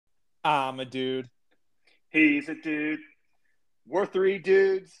I'm a dude He's a dude. We're three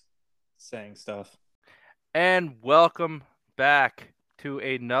dudes. saying stuff. And welcome back to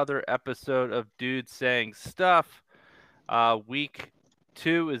another episode of Dude Saying Stuff. Week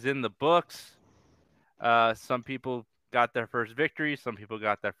 2 is in the books. Some people got their first victory. Some people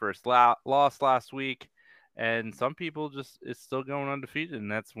got their first loss last week. And some people just is still going undefeated.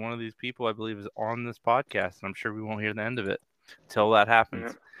 And that's one of these people I believe is on this podcast. And I'm sure we won't hear the end of it until that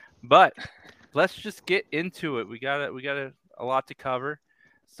happens. Yeah. But let's just get into it. We got a lot to cover.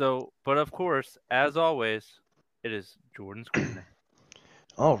 So, but of course, as always, it is Jordan's Corner.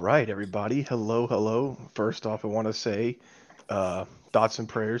 All right, everybody. Hello. First off, I want to say thoughts and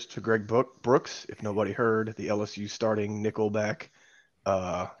prayers to Greg Brooks. If nobody heard, the LSU starting nickelback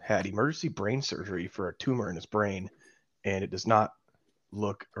had emergency brain surgery for a tumor in his brain, and it does not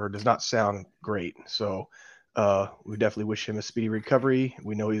sound great. So we definitely wish him a speedy recovery.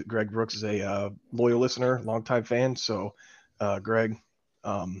 We know Greg Brooks is a loyal listener, longtime fan. So, Greg,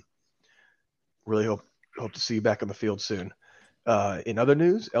 really hope to see you back on the field soon. In other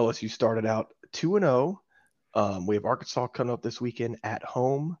news, LSU started out 2-0. We have Arkansas coming up this weekend at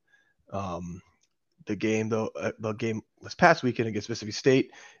home. The game this past weekend against Mississippi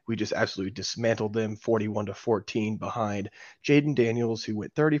State, we just absolutely dismantled them 41-14 behind Jaden Daniels, who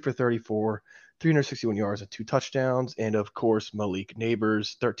went 30 for 34, 361 yards and 2 touchdowns, and of course Malik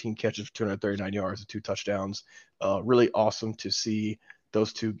Neighbors, 13 catches for 239 yards and 2 touchdowns. Really awesome to see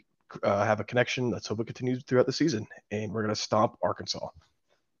those two have a connection. Let's hope it continues throughout the season, and we're going to stomp Arkansas.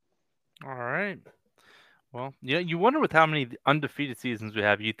 All right. Well, yeah, you wonder with how many undefeated seasons we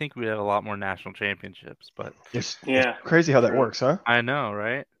have, you'd think we'd have a lot more national championships, but It's Yeah, crazy how that true. works, huh? I know,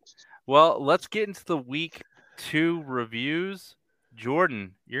 right? Well, let's get into the week 2 reviews.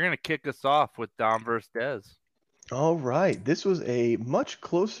 Jordan, you're going to kick us off with Dom versus Dez. All right. This was a much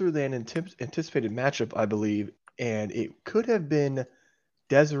closer than anticipated matchup, I believe, and it could have been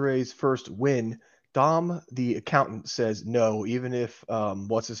Desiree's first win. Dom, the accountant, says no. Even if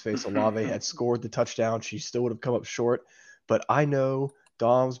what's-his-face Olave had scored the touchdown, she still would have come up short. But I know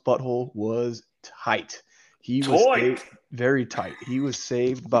Dom's butthole was tight. He was very tight. He was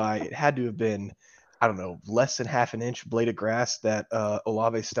saved by, it had to have been, I don't know, less than half an inch blade of grass that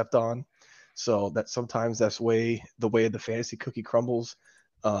Olave stepped on. So that sometimes that's the way the fantasy cookie crumbles.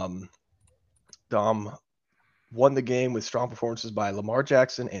 Dom won the game with strong performances by Lamar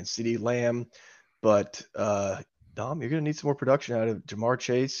Jackson and CeeDee Lamb. But, Dom, you're going to need some more production out of Jamar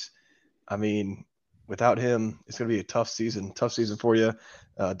Chase. I mean, without him, it's going to be a tough season for you.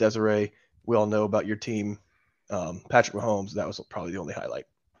 Desiree, we all know about your team. Patrick Mahomes, that was probably the only highlight.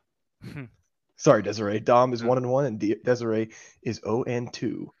 Sorry, Desiree. Dom is 1-1, and Desiree is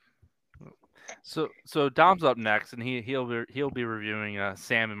 0-2. So Dom's up next, and he'll be reviewing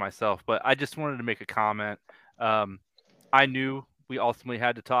Sam and myself. But I just wanted to make a comment. I knew we ultimately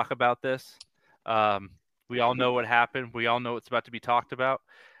had to talk about this. We all know what happened. We all know what's about to be talked about.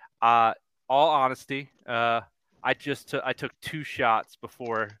 All honesty, I took 2 shots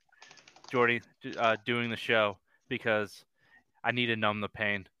before Jordy doing the show because I need to numb the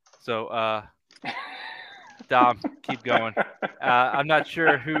pain. So Dom, keep going. I'm not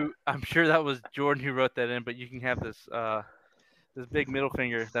sure who. I'm sure that was Jordan who wrote that in, but you can have this big middle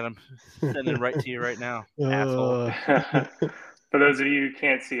finger that I'm sending right to you right now, asshole. For those of you who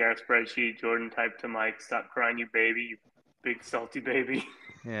can't see our spreadsheet, Jordan typed to Mike, "Stop crying, you baby, you big salty baby."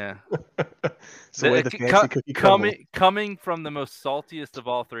 Yeah. It's the way the fancy cookie crumbles. Coming from the most saltiest of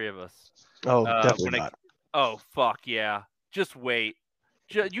all 3 of us. Oh, definitely not. Oh, fuck yeah. Just wait.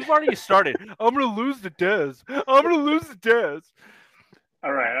 You've already started. I'm going to lose to Dez. All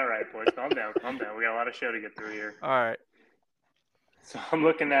right, boys, calm down. We got a lot of show to get through here. All right. So I'm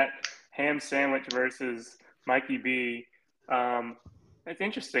looking at Ham Sandwich versus Mikey B. It's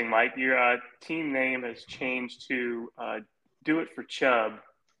interesting, Mike. Your team name has changed to Do It for Chubb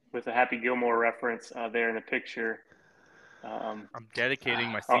with a Happy Gilmore reference there in the picture. I'm dedicating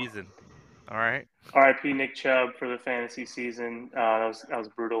my season. All right. R.I.P. Nick Chubb for the fantasy season. That was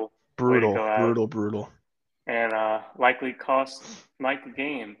brutal. Brutal. And likely cost Mike the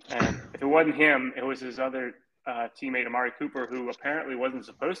game. And if it wasn't him, it was his other teammate, Amari Cooper, who apparently wasn't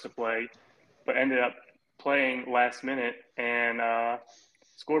supposed to play, but ended up playing last minute and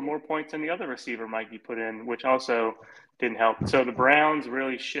scored more points than the other receiver Mikey put in, which also didn't help. So the Browns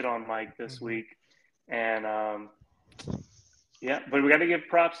really shit on Mike this week. And yeah, but we got to give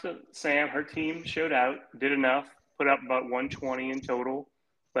props to Sam. Her team showed out, did enough, put up about 120 in total,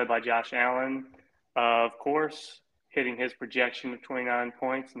 led by Josh Allen. Of course, hitting his projection of 29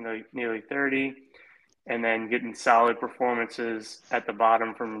 points and nearly 30. and then getting solid performances at the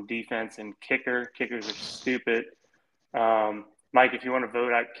bottom from defense and kicker. Kickers are stupid. Mike, if you want to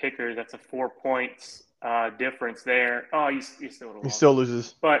vote out kickers, that's a 4 points difference there. Oh, you still would have He lost. still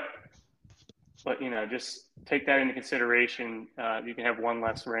loses. But just take that into consideration. You can have one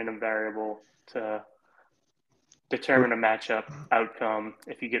less random variable to determine a matchup outcome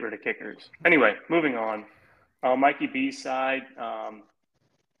if you get rid of kickers. Anyway, moving on. Mikey B's side,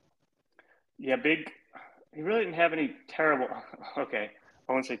 big. He really didn't have any terrible. Okay,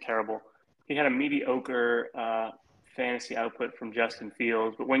 I won't say terrible. He had a mediocre fantasy output from Justin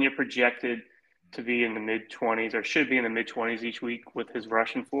Fields, but when you're projected to be in the mid-20s or should be in the mid-20s each week with his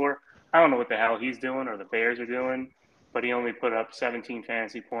rushing floor, I don't know what the hell he's doing or the Bears are doing, but he only put up 17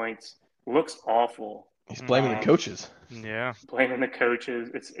 fantasy points. Looks awful. He's blaming the coaches. Yeah. Blaming the coaches.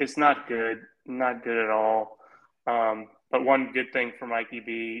 It's not good. Not good at all. But one good thing for Mikey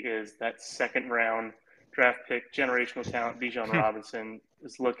B is that second round draft pick, generational talent, Bijan Robinson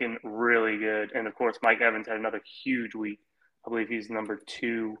is looking really good. And of course, Mike Evans had another huge week. I believe he's number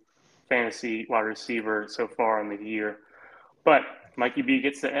 2 fantasy wide receiver so far in the year. But Mikey B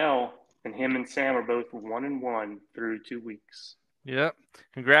gets the L, and him and Sam are both 1-1 through 2 weeks. Yep.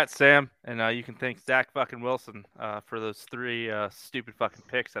 Congrats, Sam. And you can thank Zach fucking Wilson for those 3 stupid fucking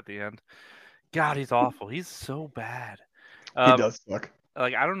picks at the end. God, he's awful. He's so bad. He does suck.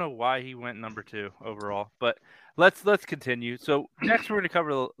 Like, I don't know why he went number 2 overall, but let's continue. So next we're going to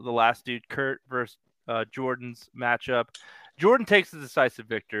cover the last dude, Kurt versus Jordan's matchup. Jordan takes the decisive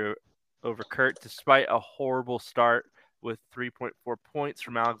victory over Kurt despite a horrible start with 3.4 points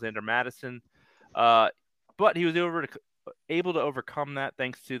from Alexander Madison. But he was able to overcome that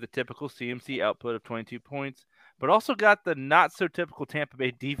thanks to the typical CMC output of 22 points, but also got the not-so-typical Tampa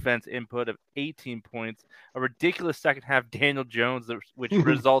Bay defense input of 18 points, a ridiculous second-half Daniel Jones, which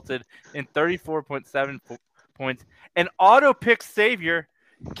resulted in 34.7 points, and auto-pick savior,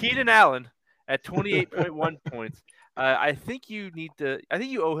 Keenan Allen, at 28.1 points. I think you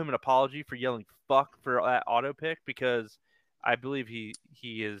owe him an apology for yelling fuck for that auto-pick because I believe he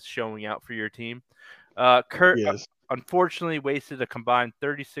is showing out for your team. Kurt unfortunately wasted a combined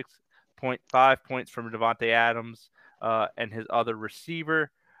 36.5 points from Devontae Adams and his other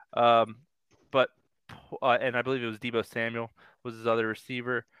receiver. And I believe it was Deebo Samuel was his other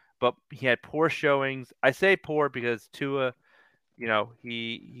receiver. But he had poor showings. I say poor because Tua,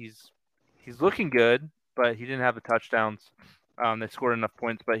 he's looking good, but he didn't have the touchdowns. They scored enough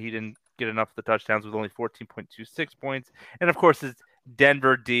points, but he didn't get enough of the touchdowns with only 14.26 points. And, of course, his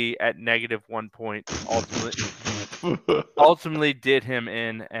Denver D at -1 point ultimately did him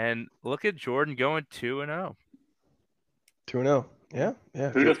in. And look at Jordan going 2-0. 2-0. Yeah.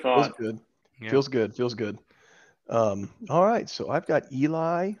 Who'd have thought? Feels good. Yeah. Feels good. All right. So I've got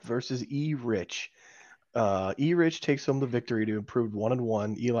Eli versus E-Rich. E-Rich takes home the victory to improve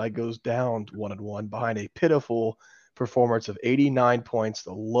 1-1. Eli goes down 1-1 behind a pitiful performance of 89 points,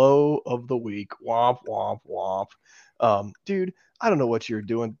 the low of the week. Womp, womp, womp. Dude, I don't know what you're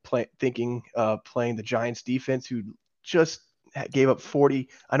doing playing the Giants defense who just gave up 40.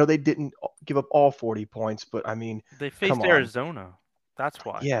 I know they didn't give up all 40 points, but I mean, they faced Arizona. That's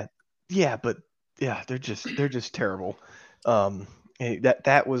why. Yeah, but they're just terrible.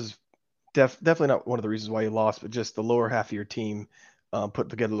 That was definitely not one of the reasons why you lost, but just the lower half of your team put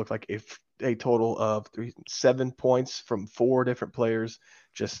together looked like a total of 7 points from 4 different players.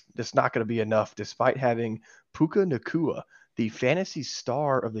 Just not going to be enough, despite having Puka Nacua, the fantasy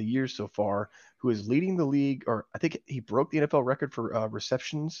star of the year so far, who is leading the league, or I think he broke the NFL record for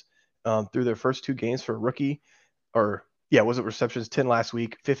receptions through their first 2 games for a rookie. Was it receptions? 10 last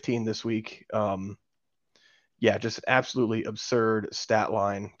week, 15 this week. Just absolutely absurd stat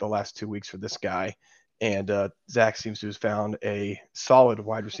line the last 2 weeks for this guy. And Zach seems to have found a solid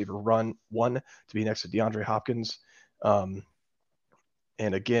wide receiver one to be next to DeAndre Hopkins.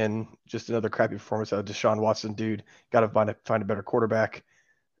 And again, just another crappy performance out of Deshaun Watson, dude. Got to find a better quarterback.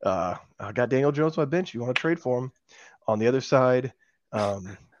 I got Daniel Jones on my bench. You want to trade for him? On the other side,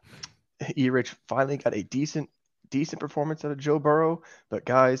 E-Rich finally got a decent performance out of Joe Burrow. But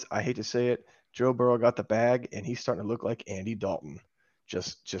guys, I hate to say it, Joe Burrow got the bag, and he's starting to look like Andy Dalton.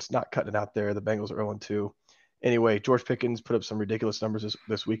 Just not cutting it out there. The Bengals are 0-2. Anyway, George Pickens put up some ridiculous numbers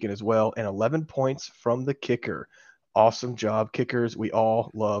this weekend as well, and 11 points from the kicker. Awesome job, kickers. We all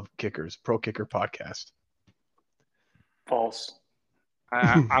love kickers. Pro Kicker Podcast. False.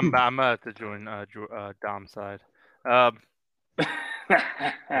 I'm about to join Dom's side.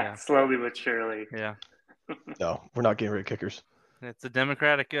 Slowly but surely. Yeah. No, we're not getting rid of kickers. It's a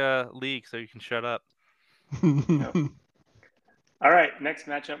Democratic league, so you can shut up. Yep. All right, next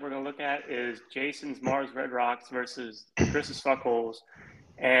matchup we're going to look at is Jason's Mars Red Rocks versus Chris's Fuckholes.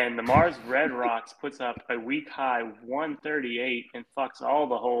 And the Mars Red Rocks puts up a week high 138 and fucks all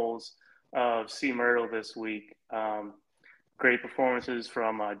the holes of C. Myrtle this week. Great performances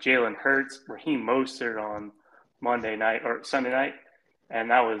from Jalen Hurts, Raheem Mostert on Monday night or Sunday night.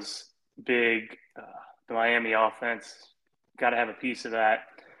 And that was big. The Miami offense got to have a piece of that.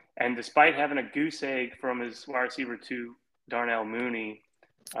 And despite having a goose egg from his wide receiver 2, Darnell Mooney,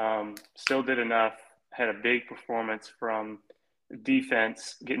 still did enough, had a big performance from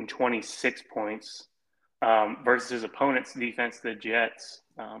defense, getting 26 points versus his opponent's defense, the Jets.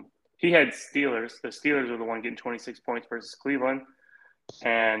 He had Steelers. The Steelers were the one getting 26 points versus Cleveland.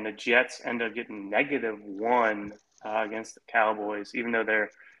 And the Jets end up getting -1 against the Cowboys, even though they're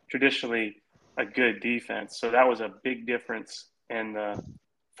traditionally a good defense. So that was a big difference in the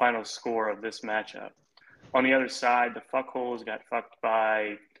final score of this matchup. On the other side, the fuckholes got fucked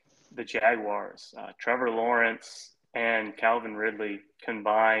by the Jaguars. Trevor Lawrence and Calvin Ridley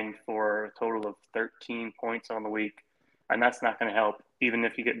combined for a total of 13 points on the week. And that's not going to help, even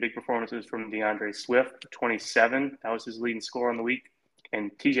if you get big performances from DeAndre Swift, 27. That was his leading score on the week.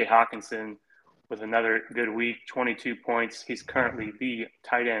 And TJ Hawkinson with another good week, 22 points. He's currently the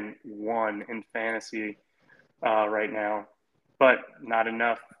tight end 1 in fantasy right now. But not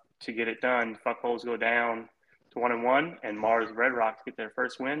enough to get it done. Fuckholes go down to 1-1, and Mars Red Rocks get their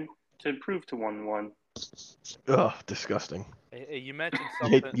first win to improve to 1-1. Ugh, disgusting. You mentioned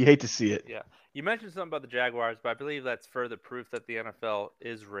You something. hate to see it. Yeah, you mentioned something about the Jaguars, but I believe that's further proof that the NFL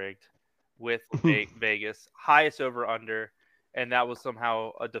is rigged with Vegas. Highest over/under, and that was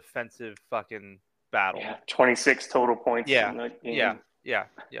somehow a defensive fucking battle. Yeah, 26 total points. Yeah, in the game. yeah.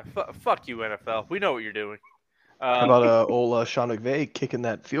 Fuck you, NFL. We know what you're doing. How about old Sean McVay kicking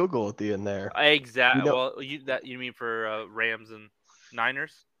that field goal at the end there? Exactly. You know- Well, you mean for Rams and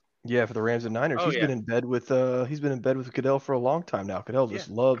Niners? Yeah, for the Rams and Niners. Oh, He's been in bed with Goodell for a long time now. Goodell just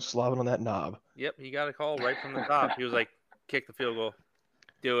loves slobbing on that knob. Yep, he got a call right from the top. He was like, "Kick the field goal,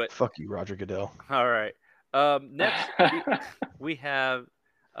 do it." Fuck you, Roger Goodell. All right. Next we have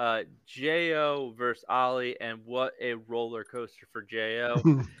Jo versus Ali, and what a roller coaster for Jo.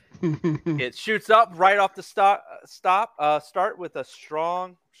 It shoots up right off the start with a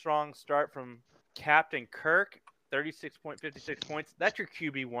strong start from Captain Kirk, 36.56 points. That's your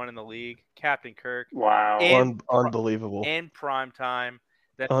QB1 in the league, Captain Kirk. Wow. Unbelievable. In prime time.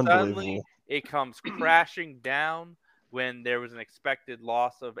 Then Unbelievable. suddenly it comes crashing down when there was an expected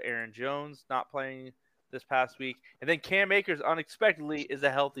loss of Aaron Jones not playing this past week. And then Cam Akers unexpectedly is a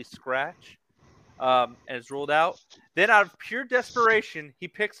healthy scratch and is ruled out. Then out of pure desperation, he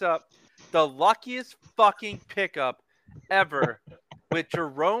picks up the luckiest fucking pickup ever with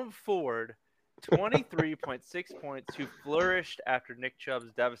Jerome Ford, 23.6 points, who flourished after Nick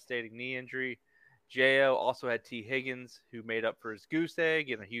Chubb's devastating knee injury. Jo also had T. Higgins, who made up for his goose egg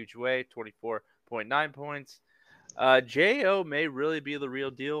in a huge way, 24.9 points. Jo may really be the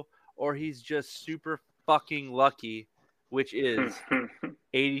real deal, or he's just super fucking lucky, which is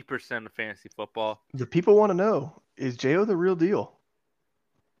 80% of fantasy football. The people want to know, is Jo the real deal?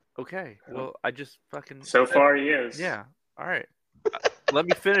 Okay, well, I just fucking... So far, he is. Yeah, all right. Let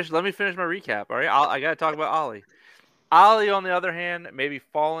me finish my recap, all right? I got to talk about Ollie. Ollie, on the other hand, may be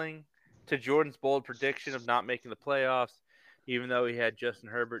falling to Jordan's bold prediction of not making the playoffs, even though he had Justin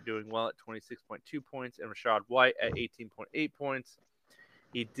Herbert doing well at 26.2 points and Rachaad White at 18.8 points.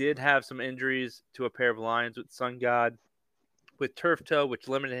 He did have some injuries to a pair of Lions with Sun God, with turf toe, which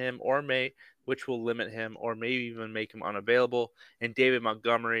will limit him or may even make him unavailable, and David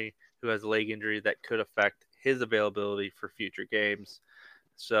Montgomery, who has a leg injury that could affect his availability for future games.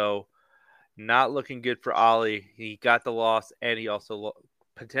 So not looking good for Ollie. He got the loss, and he also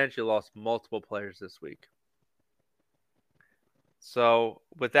potentially lost multiple players this week. So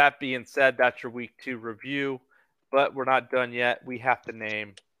with that being said, that's your week 2 review, but we're not done yet. We have to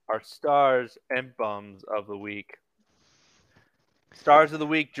name our stars and bums of the week. Stars of the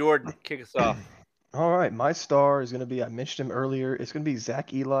week, Jordan, kick us off. All right, my star is going to be, I mentioned him earlier, it's going to be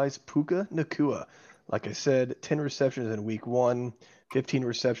Zach Eli's Puka Nacua. Like I said, 10 receptions in week 1, 15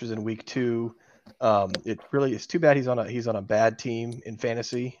 receptions in week 2. It really is too bad he's on a bad team in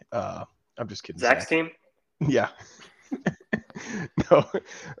fantasy. I'm just kidding. Zach's team? Yeah. No.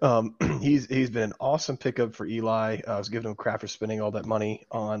 He's been an awesome pickup for Eli. I was giving him crap for spending all that money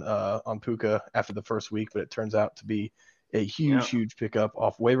on Puka after the first week, but it turns out to be a huge pickup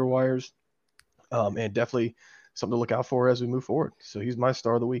off waiver wires. And definitely something to look out for as we move forward. So he's my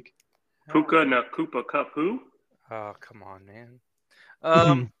star of the week. Puka Nakupa Cup who? Oh, come on, man.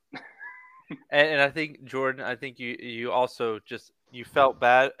 And I think Jordan, I think you also just you felt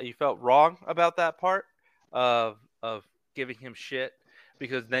bad, you felt wrong about that part of giving him shit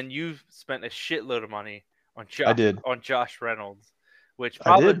because then you've spent a shitload of money on I did. Josh Reynolds, which I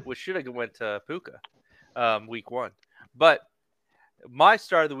probably did. should have went to Puka, week 1. But my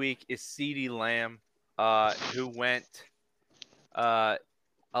star of the week is CeeDee Lamb, who went uh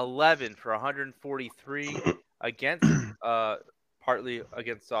 11 for 143 against partly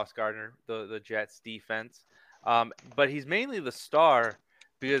against Sauce Gardner, the Jets defense. But he's mainly the star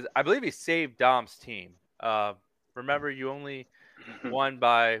because I believe he saved Dom's team. Remember, you only won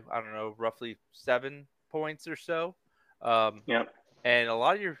by, I don't know, roughly 7 points or so. Yep. And a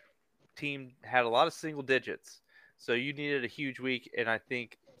lot of your team had a lot of single digits. So you needed a huge week, and I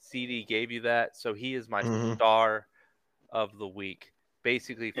think CD gave you that. So he is my Mhm. star of the week,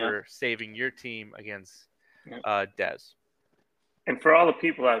 basically Yeah. for saving your team against Yeah. Dez. And for all the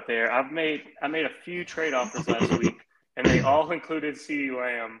people out there, I made a few trade offers last week, and they all included CeeDee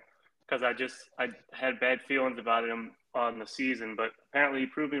Lamb because I had bad feelings about him on the season, but apparently he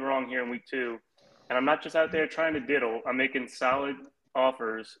proved me wrong here in week 2. And I'm not just out there trying to diddle. I'm making solid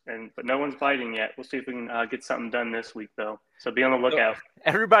offers, but no one's biting yet. We'll see if we can get something done this week, though. So be on the lookout. So,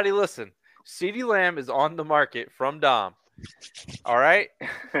 everybody, listen. CeeDee Lamb is on the market from Dom. All right.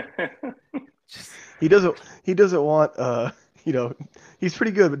 Just, He doesn't want he's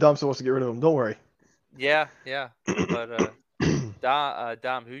pretty good, but Dom still wants to get rid of him. Don't worry. yeah. But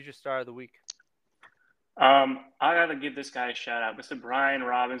Dom, who's your star of the week? I gotta give this guy a shout out, Mr. Brian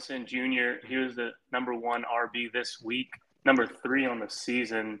Robinson Jr. He was the number 1 RB this week, number 3 on the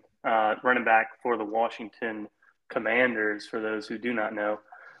season, running back for the Washington Commanders. For those who do not know,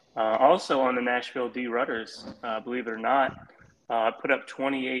 also on the Nashville D Rudders, believe it or not, put up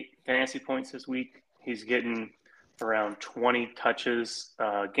 28 fantasy points this week. He's getting around 20 touches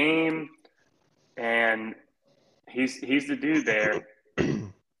a game, and he's the dude there.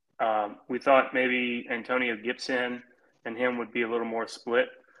 We thought maybe Antonio Gibson and him would be a little more split,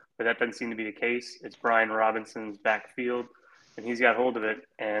 but that doesn't seem to be the case. It's Brian Robinson's backfield, and he's got hold of it,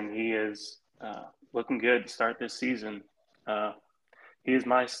 and he is looking good to start this season. He is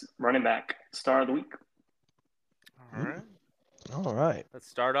my running back star of the week. All right. All right. Let's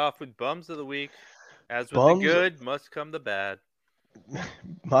start off with bums of the week. As with Bums. the good, must come the bad.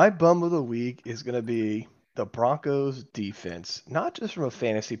 My bum of the week is going to be the Broncos defense, not just from a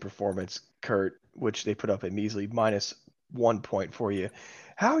fantasy performance, Kurt, which they put up a measly -1 point for you.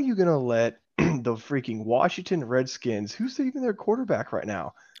 How are you going to let the freaking Washington Redskins, who's even their quarterback right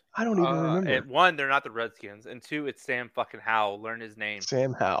now? I don't even remember. And 1, they're not the Redskins, and 2, it's Sam fucking Howell. Learn his name.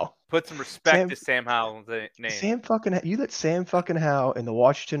 Sam Howell. Put some respect to Sam Howell's name. You let Sam fucking Howell and the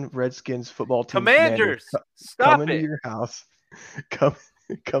Washington Redskins football team Commanders, stop come into it. your house.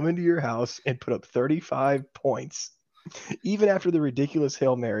 Come into your house and put up 35 points, even after the ridiculous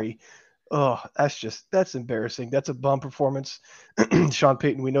Hail Mary. Oh, that's embarrassing. That's a bum performance. Sean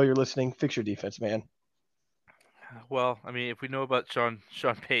Payton, we know you're listening. Fix your defense, man. Well, I mean, if we know about Sean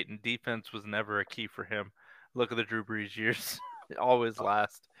Payton, defense was never a key for him. Look at the Drew Brees years. Always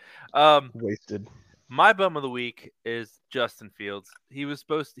last. Wasted. My bum of the week is Justin Fields. He was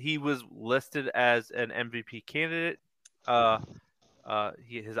listed as an MVP candidate.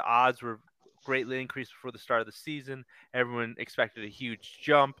 His odds were greatly increased before the start of the season. Everyone expected a huge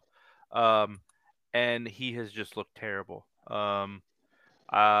jump, and he has just looked terrible.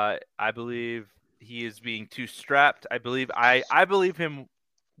 I believe he is being too strapped. I believe him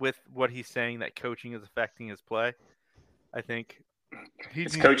with what he's saying that coaching is affecting his play. I think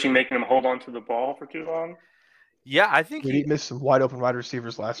Is coaching making him hold on to the ball for too long? Yeah, I think he missed some wide open wide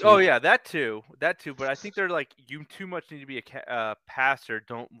receivers last week. Oh yeah, that too. But I think they're like, you too much need to be a passer.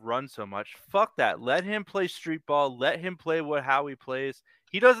 Don't run so much. Fuck that. Let him play street ball. Let him play how he plays.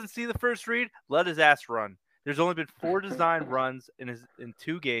 He doesn't see the first read. Let his ass run. There's only been 4 design runs in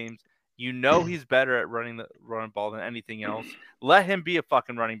 2 games. You know he's better at running ball than anything else. Let him be a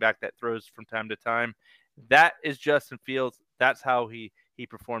fucking running back that throws from time to time. That is Justin Fields. That's how he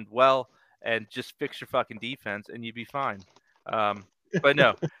performed well. And just fix your fucking defense, and you'd be fine. But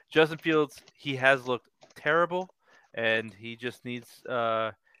no, Justin Fields, he has looked terrible, and he just needs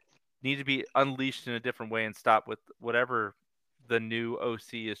to be unleashed in a different way and stop with whatever the new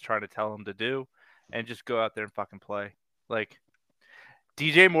OC is trying to tell him to do, and just go out there and fucking play. Like,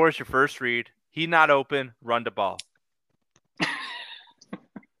 DJ Moore's your first read. He not open. Run the ball.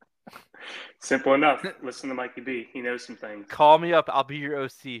 Simple enough. Listen to Mikey B. He knows some things. Call me up. I'll be your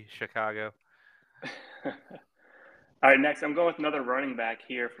OC, Chicago. All right, next I'm going with another running back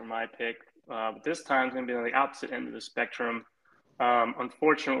here for my pick. But this time it's going to be on the opposite end of the spectrum.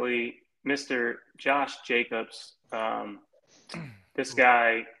 Unfortunately, Mr. Josh Jacobs. This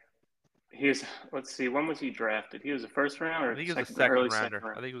guy, let's see, when was he drafted? He was a first round or I think he was a early second second rounder.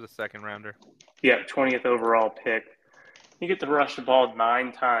 round? I think he was a second rounder. Yeah, 20th overall pick. You get to rush the ball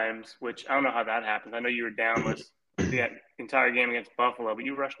 9 times, which I don't know how that happens. I know you were downless the entire game against Buffalo, but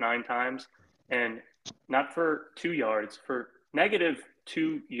you rushed 9 times, and not for 2 yards, for negative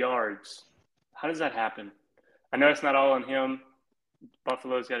 2 yards. How does that happen? I know it's not all on him.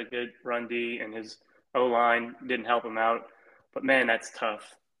 Buffalo's got a good run D, and his O-line didn't help him out. But, man, that's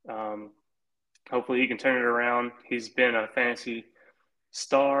tough. Hopefully he can turn it around. He's been a fantasy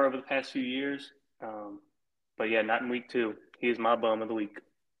star over the past few years. But, yeah, not in week 2. He is my bum of the week.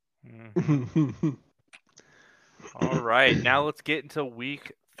 All right. Now let's get into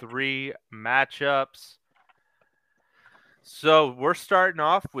week 3 matchups. So we're starting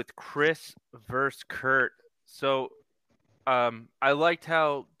off with Chris versus Kurt. So I liked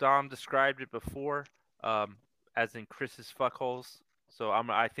how Dom described it before, as in Chris's fuckholes. So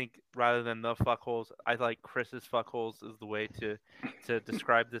I think rather than the fuckholes, I like Chris's fuckholes is the way to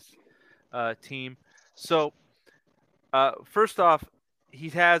describe this team. So first off, he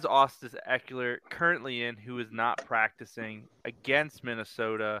has Austin Eckler currently in, who is not practicing against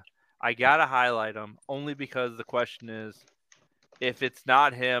Minnesota. I gotta highlight him only because the question is, if it's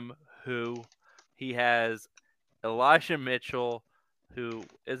not him, who? He has Elijah Mitchell, who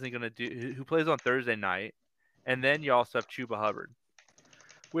isn't gonna who plays on Thursday night, and then you also have Chuba Hubbard,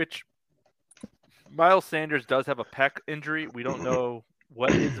 which Miles Sanders does have a pec injury. We don't know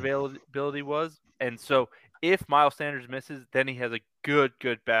what his availability was, and so if Miles Sanders misses, then he has a good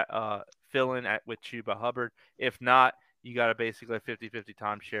fill in with Chuba Hubbard. If not, you got a basically a 50-50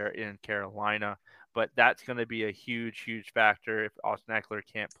 timeshare in Carolina, but that's going to be a huge factor if Austin Eckler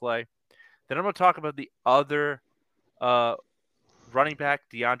can't play. Then I'm going to talk about the other running back,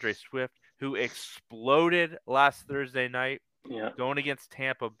 DeAndre Swift, who exploded last Thursday night, going against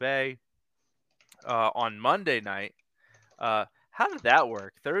Tampa Bay on Monday night. How did that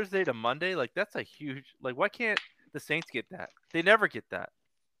work? Thursday to Monday? Like, that's a huge... Like, why can't the Saints get that? They never get that.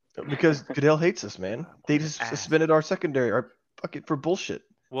 Because Goodell hates us, man. They just suspended our secondary, our bucket for bullshit.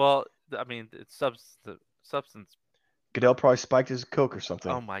 Well, I mean, it's substance. Goodell probably spiked his Coke or something.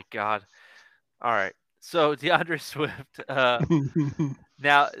 Oh, my God. All right. So, DeAndre Swift.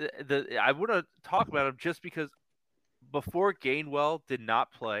 Now, I want to talk about him just because before Gainwell did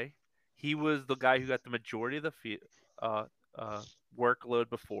not play, he was the guy who got the majority of the workload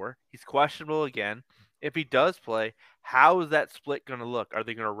before. He's questionable again. If he does play, how is that split going to look? Are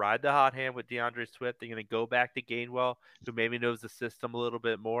they going to ride the hot hand with DeAndre Swift? They're going to go back to Gainwell, who maybe knows the system a little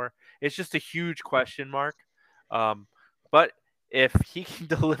bit more. It's just a huge question mark. But if he can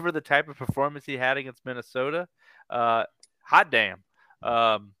deliver the type of performance he had against Minnesota, hot damn.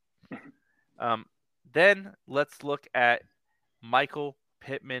 Then let's look at Michael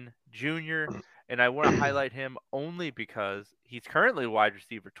Pittman Jr., and I want to highlight him only because he's currently wide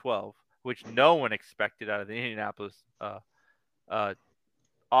receiver 12, which no one expected out of the Indianapolis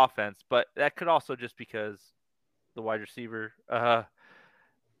offense. But that could also just because the wide receiver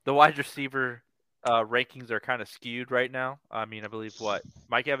rankings are kind of skewed right now. I mean, I believe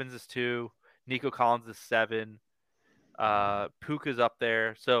Mike Evans is 2, Nico Collins is 7, Puka's up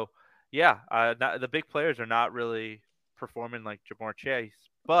there. So yeah, the big players are not really performing like Jamar Chase,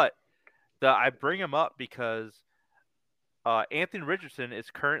 but I bring him up because Anthony Richardson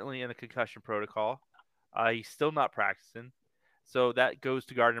is currently in the concussion protocol. He's still not practicing. So that goes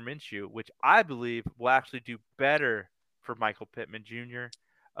to Gardner Minshew, which I believe will actually do better for Michael Pittman Jr.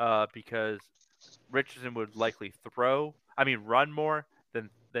 Because Richardson would likely run more than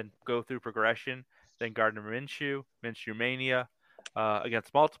go through progression than Gardner Minshew Mania.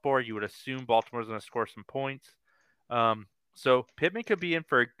 Against Baltimore, you would assume Baltimore's going to score some points. So Pittman could be in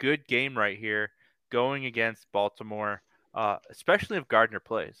for a good game right here going against Baltimore, especially if Gardner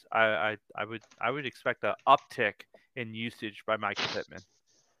plays. I would expect an uptick in usage by Michael Pittman.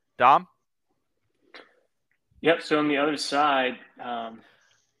 Dom? Yep. So on the other side,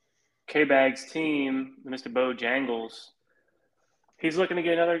 K-Bag's team, Mr. Bojangles, he's looking to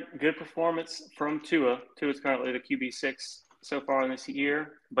get another good performance from Tua. Tua's currently the QB6 so far in this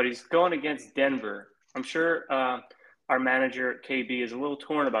year, but he's going against Denver. I'm sure our manager at KB is a little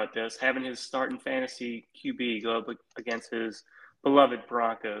torn about this, having his starting fantasy QB go up against his beloved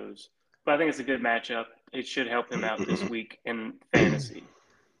Broncos. But I think it's a good matchup. It should help him out this week in fantasy.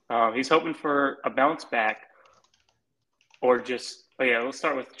 He's hoping for a bounce back let's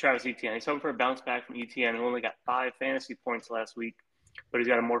start with Travis Etienne. He's hoping for a bounce back from Etienne, who only got 5 fantasy points last week, but he's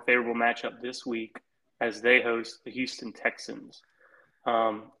got a more favorable matchup this week as they host the Houston Texans.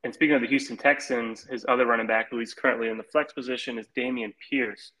 And speaking of the Houston Texans, his other running back, who he's currently in the flex position, is Damian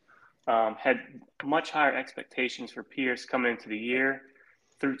Pierce. Had much higher expectations for Pierce coming into the year.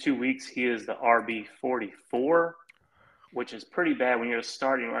 Through 2 weeks, he is the RB 44, which is pretty bad when you're a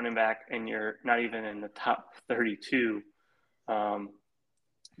starting running back and you're not even in the top 32.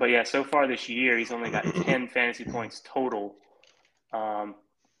 But yeah, so far this year, he's only got 10 fantasy points total.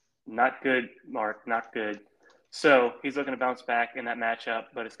 Not good, Mark, not good. So he's looking to bounce back in that matchup,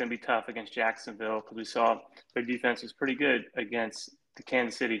 but it's going to be tough against Jacksonville because we saw their defense was pretty good against the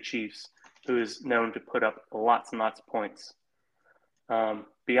Kansas City Chiefs, who is known to put up lots and lots of points.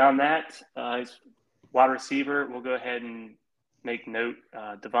 Beyond that, his wide receiver, we'll go ahead and make note.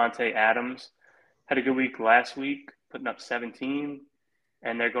 Devontae Adams had a good week last week, putting up 17,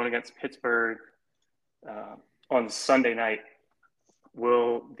 and they're going against Pittsburgh on Sunday night.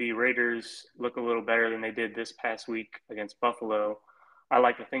 Will the Raiders look a little better than they did this past week against Buffalo? I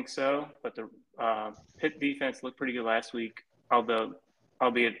like to think so, but the Pitt defense looked pretty good last week,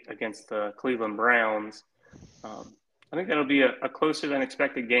 albeit against the Cleveland Browns. I think that'll be a closer than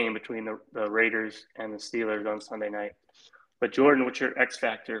expected game between the Raiders and the Steelers on Sunday night. But Jordan, what's your X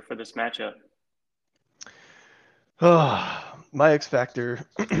factor for this matchup? My X factor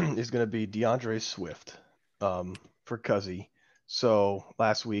is going to be DeAndre Swift for Cuzzy. So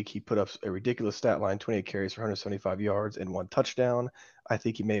last week he put up a ridiculous stat line, 28 carries for 175 yards and 1 touchdown. I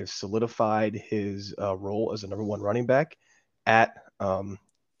think he may have solidified his role as the number 1 running back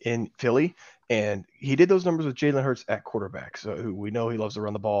in Philly. And he did those numbers with Jalen Hurts at quarterback. So we know he loves to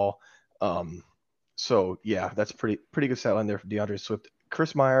run the ball. So yeah, that's a pretty good stat line there for DeAndre Swift.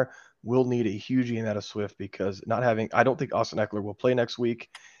 Chris Meyer will need a huge game out of Swift because I don't think Austin Eckler will play next week.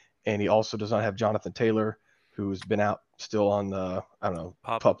 And he also does not have Jonathan Taylor, who's been out still on the,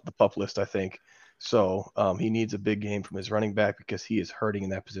 pup list, I think. So he needs a big game from his running back because he is hurting in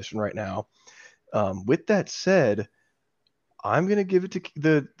that position right now. With that said, I'm going to give it to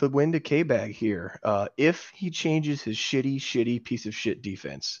the win to K-Bag here. If he changes his shitty piece of shit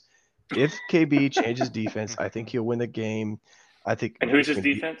defense, if KB changes defense, I think he'll win the game. I think. And who's his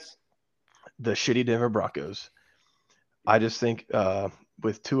defense? The shitty Denver Broncos. I just think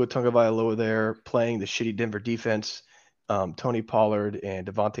with Tua Tagovailoa there playing the shitty Denver defense, Tony Pollard and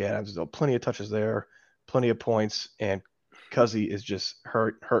Devontae Adams, there's plenty of touches there, plenty of points, and Cuzzy is just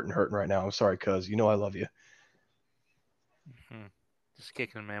hurting right now. I'm sorry, Cuz. You know I love you. Just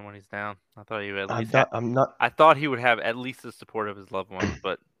kicking a man when he's down. I thought he would at least. I thought he would have at least the support of his loved ones,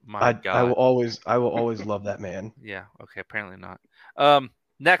 but my God, I will always love that man. Yeah. Okay. Apparently not.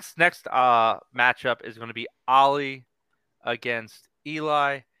 Next matchup is going to be Ollie against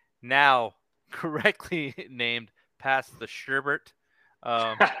Eli, now correctly named Pass the Sherbert.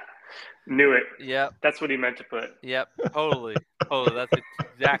 Knew it. Yep. That's what he meant to put. Yep. Totally. That's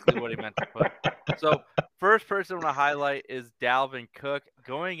exactly what he meant to put. So first person I want to highlight is Dalvin Cook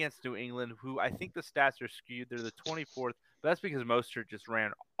going against New England, who I think the stats are skewed. They're the 24th, but that's because Mostert just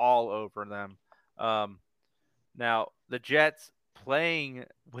ran all over them. Now the Jets playing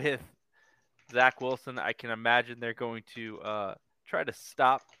with Zach Wilson, I can imagine they're going to try to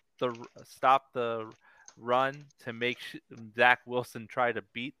stop the run to make Zach Wilson try to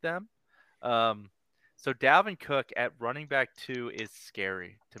beat them. So Dalvin Cook at running back 2 is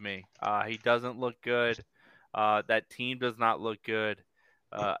scary to me. He doesn't look good. That team does not look good,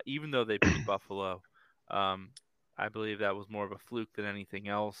 even though they beat Buffalo. I believe that was more of a fluke than anything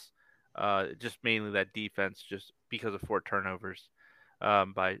else. Just mainly that defense, just because of 4 turnovers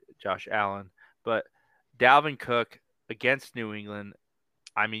by Josh Allen. But Dalvin Cook against New England,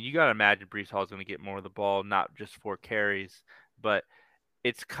 I mean, you got to imagine Breece Hall is going to get more of the ball, not just 4 carries. But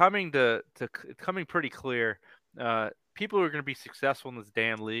it's coming coming pretty clear. People are going to be successful in this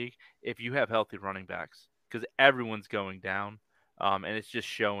damn league if you have healthy running backs, because everyone's going down, and it's just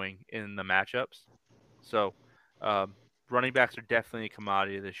showing in the matchups. So running backs are definitely a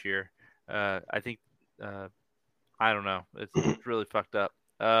commodity this year. I think I don't know. It's really fucked up.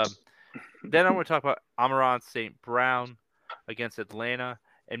 Then I want to talk about Amon-Ra St. Brown against Atlanta,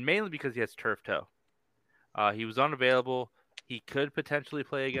 and mainly because he has turf toe. He was unavailable. He could potentially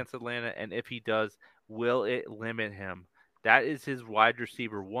play against Atlanta, and if he does, will it limit him? That is his wide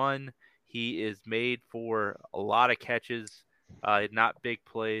receiver 1. He is made for a lot of catches, not big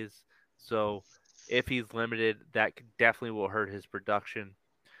plays. So if he's limited, that definitely will hurt his production.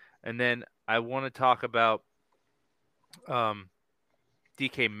 And then I want to talk about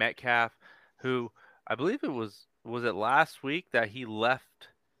DK Metcalf, who I believe was it last week that he left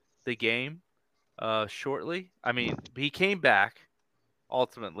the game shortly. I mean, he came back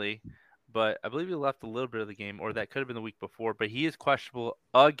ultimately, but I believe he left a little bit of the game, or that could have been the week before. But he is questionable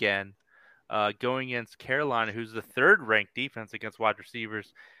again, going against Carolina, who's the third-ranked defense against wide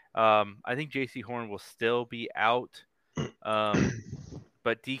receivers. I think J.C. Horn will still be out.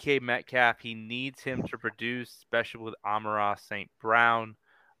 But DK Metcalf, he needs him to produce, especially with Amon-Ra St. Brown,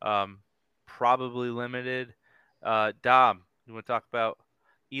 probably limited. Dom, you want to talk about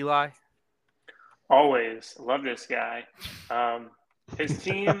Eli? Always love this guy. His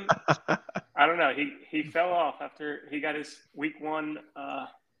team, I don't know. He fell off after he got his week 1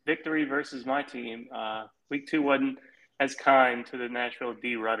 victory versus my team. Week 2 wasn't as kind to the Nashville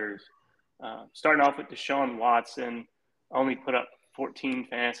D Rudders. Starting off with Deshaun Watson, only put up 14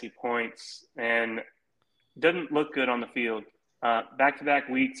 fantasy points and doesn't look good on the field. Back-to-back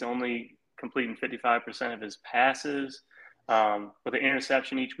weeks, only completing 55% of his passes, with an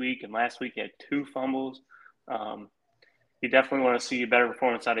interception each week. And last week he had 2 fumbles. You definitely want to see a better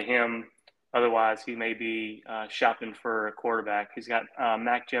performance out of him. Otherwise, he may be shopping for a quarterback. He's got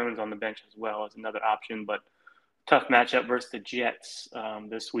Mac Jones on the bench as well as another option, but tough matchup versus the Jets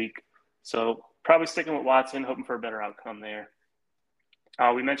this week. So probably sticking with Watson, hoping for a better outcome there.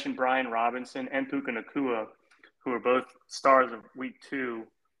 We mentioned Brian Robinson and Puka Nacua, who are both stars of week 2,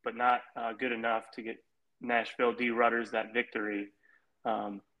 but not good enough to get Nashville D Rudders that victory.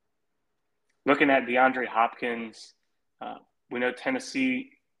 Looking at DeAndre Hopkins, we know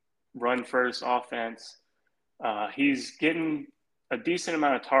Tennessee run first offense. He's getting a decent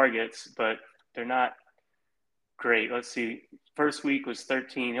amount of targets, but they're not great. Let's see. First week was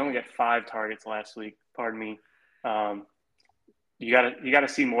 13. He only got 5 targets last week. Pardon me. You gotta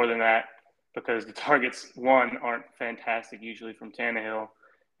see more than that, because the targets, one, aren't fantastic usually from Tannehill,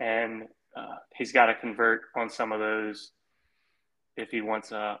 and he's got to convert on some of those if he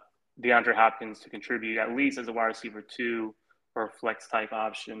wants DeAndre Hopkins to contribute at least as a wide receiver 2 or a flex type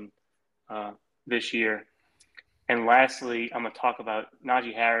option this year. And lastly, I'm going to talk about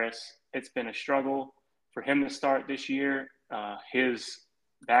Najee Harris. It's been a struggle for him to start this year. His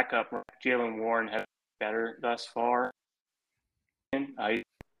backup, Jalen Warren, has been better thus far.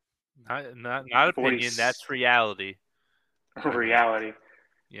 Not opinion, that's reality. Reality.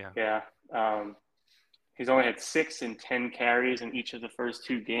 Yeah. He's only had 6 and 10 carries in each of the first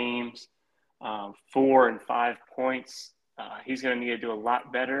 2 games, 4 and 5 points. He's going to need to do a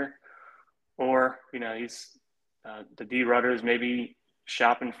lot better, or he's the D Rudders maybe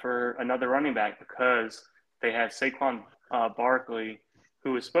shopping for another running back, because they have Saquon Barkley,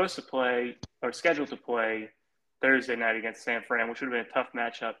 who was supposed to play or scheduled to play Thursday night against San Fran, which would have been a tough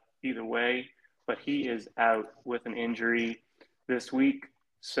matchup either way, but he is out with an injury this week.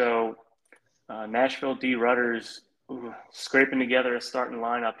 So Nashville D Rudders scraping together a starting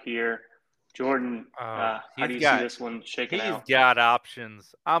lineup here. Jordan, how do you see this one shaking out? He's got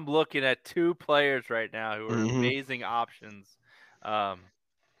options. I'm looking at 2 players right now who are amazing options,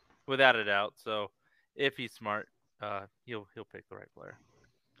 without a doubt. So if he's smart, he'll pick the right player.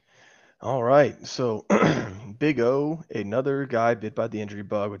 All right, so Big O, another guy bit by the injury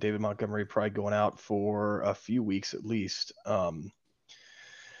bug, with David Montgomery probably going out for a few weeks at least.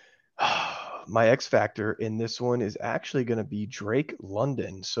 My X factor in this one is actually going to be Drake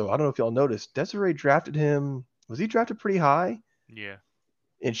London. So I don't know if y'all noticed, Desiree drafted him. Was he drafted pretty high? Yeah.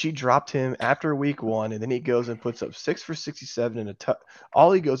 And she dropped him after week 1, and then he goes and puts up 6 for 67 and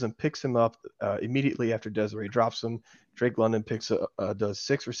Ollie goes and picks him up immediately after Desiree drops him. Drake London does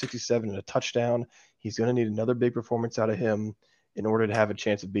 6 for 67 and a touchdown. He's going to need another big performance out of him in order to have a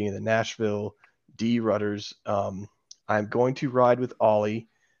chance of being in the Nashville D Rudders. I'm going to ride with Ollie.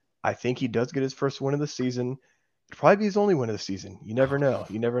 I think he does get his first win of the season. It'll probably be his only win of the season. You never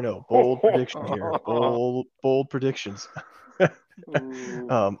know. Bold prediction here. Bold predictions.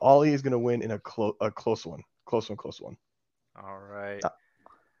 Ollie is going to win in a close one. Close one. All right.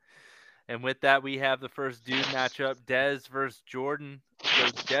 And with that, we have the first dude matchup, Dez versus Jordan. So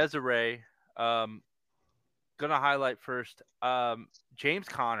Desiree, going to highlight first, James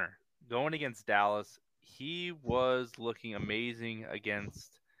Conner going against Dallas. He was looking amazing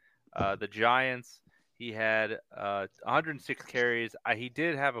against the Giants. He had 106 carries. He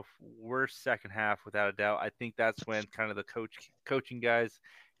did have a worse second half, without a doubt. I think that's when kind of the coaching guys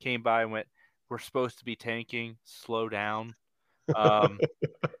came by and went, "We're supposed to be tanking. Slow down,"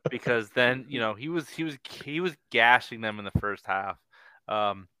 because then he was gashing them in the first half.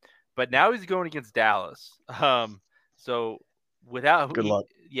 But now he's going against Dallas. So without good luck.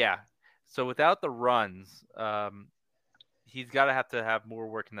 So without the runs, he's got to have more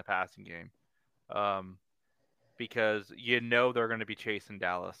work in the passing game. Because they're going to be chasing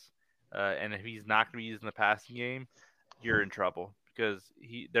Dallas. And if he's not going to be using the passing game, you're in trouble. because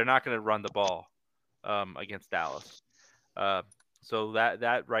they're not going to run the ball against Dallas. So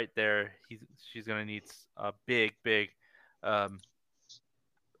that right there, she's going to need a big um,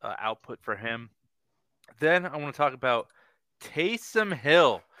 output for him. Then I want to talk about Taysom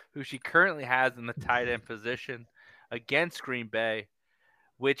Hill, who she currently has in the tight end position against Green Bay,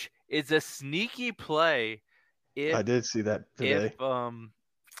 which is a sneaky play I did see that today.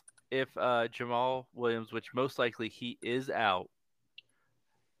 if Jamal Williams, which most likely he is out,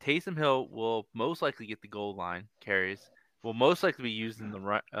 Taysom Hill will most likely get the goal line carries. Will most likely be used in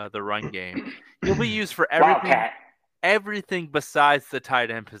the run game. He'll be used for everything besides the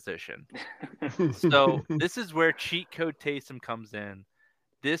tight end position. So this is where cheat code Taysom comes in.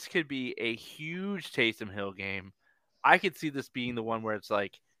 This could be a huge Taysom Hill game. I could see this being the one where it's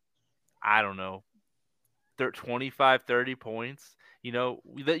like, I don't know, 25, 30 points. You know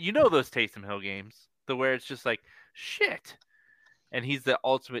those Taysom Hill games, where it's just like, shit. And he's the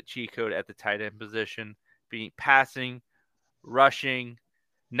ultimate cheat code at the tight end position, being passing, rushing,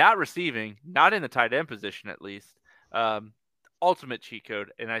 not receiving, not in the tight end position at least. Ultimate cheat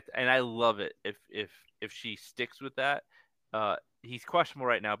code, and I love it if she sticks with that. He's questionable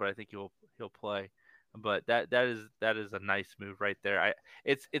right now, but I think he'll play. But that is a nice move right there.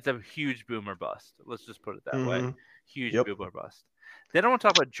 It's a huge boomer bust. Let's just put it that way. Huge boomer bust. Then I want to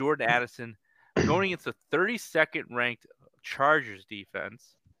talk about Jordan Addison going against the 32nd ranked Chargers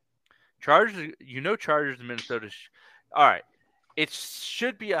defense. Chargers in Minnesota. All right, it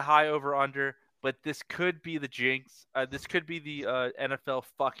should be a high over under, but this could be the jinx. This could be the NFL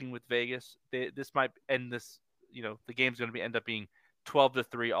fucking with Vegas. This might end this. The game's going to end up being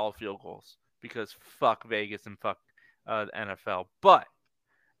 12-3 all field goals because fuck Vegas and fuck the NFL. But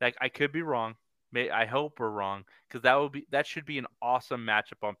I could be wrong. I hope we're wrong because that should be an awesome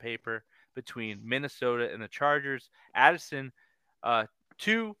matchup on paper between Minnesota and the Chargers. Addison,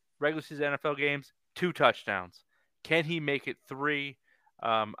 2 regular season NFL games, 2 touchdowns. Can he make it 3?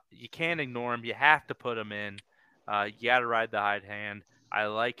 You can't ignore him. You have to put him in. You got to ride the hot hand. I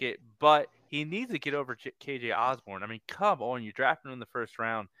like it, but he needs to get over KJ Osborne. I mean, come on, you drafted him in the first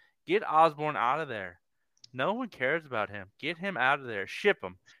round. Get Osborne out of there. No one cares about him. Get him out of there. Ship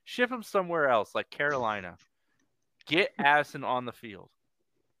him. Ship him somewhere else, like Carolina. Get Addison on the field.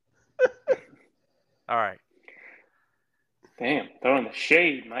 All right. Damn, throwing the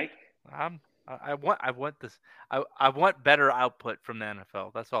shade, Mike. I want this. I want better output from the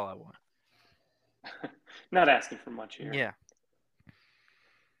NFL. That's all I want. Not asking for much here. Yeah.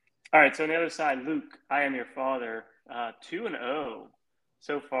 All right, so on the other side, Luke, I am your father. 2-0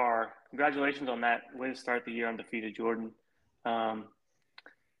 so far. Congratulations on that way to start the year undefeated, Jordan.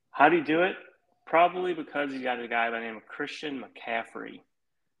 How do you do it? Probably because you got a guy by the name of Christian McCaffrey.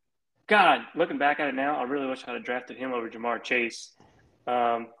 God, looking back at it now, I really wish I had drafted him over Jamar Chase.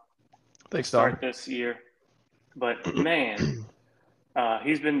 Thanks, start Tom. this year. But, man,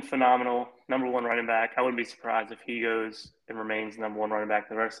 he's been phenomenal. Number 1 running back. I wouldn't be surprised if he goes and remains number 1 running back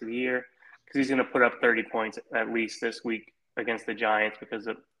the rest of the year because he's going to put up 30 points at least this week against the Giants because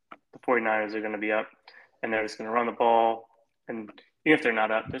the 49ers are going to be up and they're just going to run the ball. And even if they're not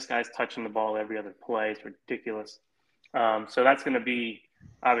up, this guy's touching the ball every other play. It's ridiculous. So that's going to be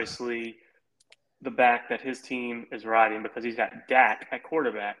obviously the back that his team is riding because he's got Dak at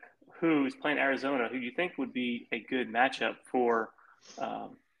quarterback, who's playing Arizona, who you think would be a good matchup for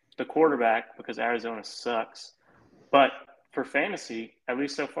the quarterback because Arizona sucks. But for fantasy, at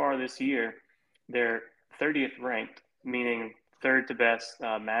least so far this year, they're 30th ranked, meaning third to best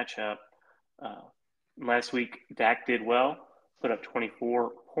matchup. Last week, Dak did well, put up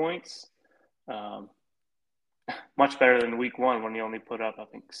 24 points. Much better than week 1 when he only put up, I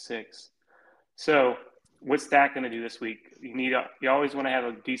think, 6. So what's Dak going to do this week? You always want to have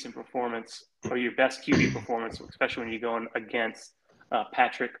a decent performance or your best QB performance, especially when you're going against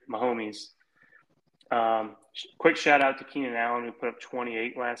Patrick Mahomes. Quick shout out to Keenan Allen, who put up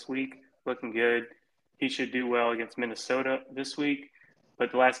 28 last week, looking good. He should do well against Minnesota this week.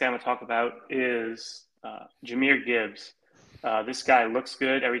 But the last guy I'm going to talk about is Jahmyr Gibbs. This guy looks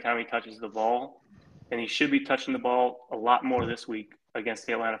good every time he touches the ball, and he should be touching the ball a lot more this week against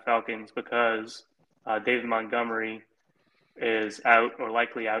the Atlanta Falcons because David Montgomery is out or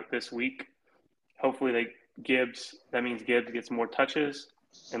likely out this week. Hopefully that means Gibbs gets more touches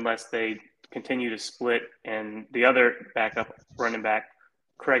unless they continue to split and the other backup running back,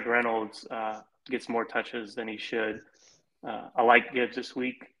 Craig Reynolds, gets more touches than he should. I like Gibbs this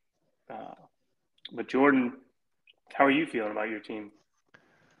week. But Jordan, how are you feeling about your team?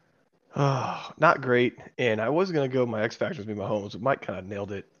 Oh, not great. And I was going to go my X Factors be Mahomes, but Mike kind of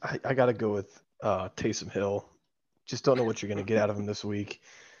nailed it. I got to go with Taysom Hill. Just don't know what you're going to get out of him this week.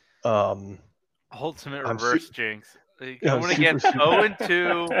 Ultimate I'm reverse jinx. I'm Going super, against super-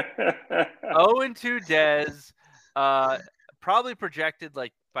 0-2, 0-2 Dez. Probably projected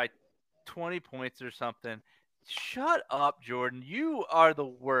like by 20 points or something. Shut up, Jordan. You are the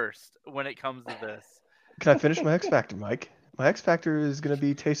worst when it comes to this. Can I finish my X Factor, Mike? My X Factor is going to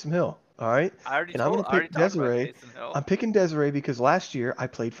be Taysom Hill. All right? I already And I'm going to pick talked about Desiree. Taysom Hill. I'm picking Desiree because last year I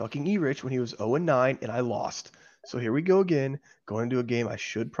played fucking E-Rich when he was 0-9 and I lost. So here we go again. Going into a game I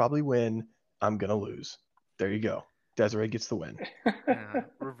should probably win. I'm going to lose. There you go. Desiree gets the win. Yeah,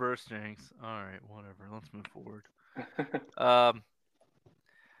 reverse jinx. All right, whatever. Let's move forward. All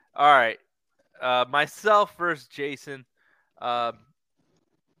right. Myself versus Jason. So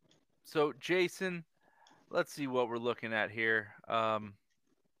Jason, let's see what we're looking at here. Oh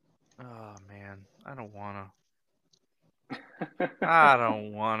man, I don't wanna.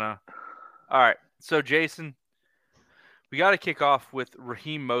 All right. So Jason, we got to kick off with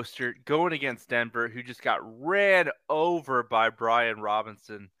Raheem Mostert going against Denver, who just got ran over by Brian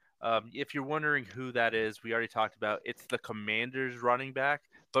Robinson. If you're wondering who that is, we already talked about it's the Commanders running back,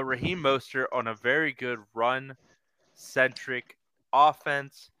 but Raheem Mostert on a very good run-centric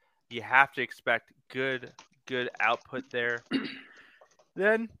offense. You have to expect good output there.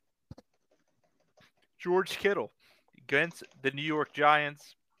 Then George Kittle against the New York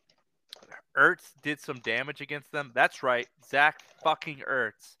Giants. Ertz did some damage against them. That's right. Zach fucking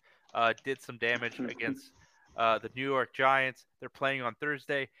Ertz did some damage against the New York Giants. They're playing on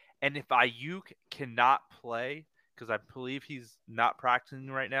Thursday. And if Ayuk cannot play, because I believe he's not practicing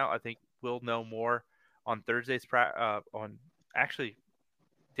right now, I think we'll know more on Thursday's actually,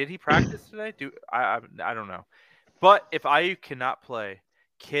 did he practice today? I don't know. But if Ayuk cannot play,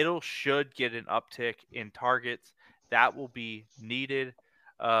 Kittle should get an uptick in targets. That will be needed.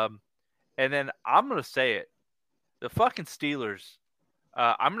 And then I'm going to say it. The fucking Steelers,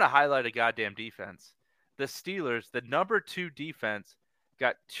 I'm going to highlight a goddamn defense. The Steelers, the number 2 defense,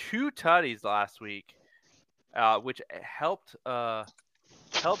 got 2 tutties last week, which helped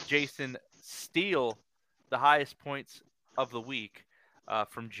Jason steal the highest points of the week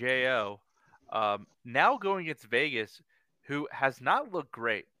from J.O. Now going against Vegas, who has not looked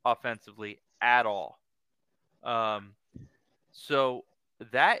great offensively at all. So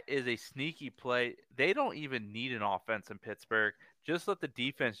that is a sneaky play. They don't even need an offense in Pittsburgh. Just let the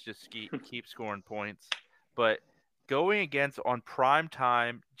defense just keep scoring points. But going against on prime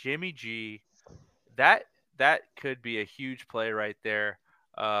time, Jimmy G, that could be a huge play right there.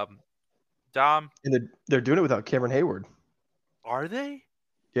 Dom, And they're doing it without Cameron Hayward. are they?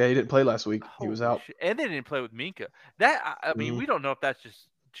 Yeah, he didn't play last week. He was Holy out. shit. And they didn't play with Minka. That I mean, we don't know if that's just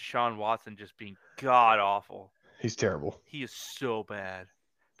Deshaun Watson just being god awful. He's terrible. He is so bad.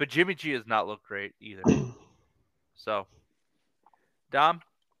 But Jimmy G has not looked great either. So, Dom?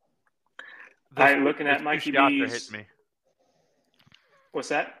 Looking at Mikey B's. Hitting me. What's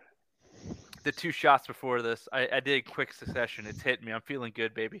that? The 2 shots before this, I did quick succession. It's hitting me. I'm feeling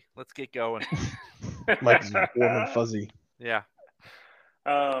good, baby. Let's get going. Mike's warm and fuzzy. Yeah.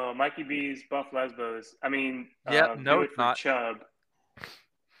 Oh, Mikey B's Buff Lesbos. I mean, Yeah, no, do it it's for not. Chubb.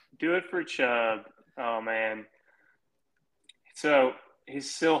 Do it for Chubb. Oh, man. So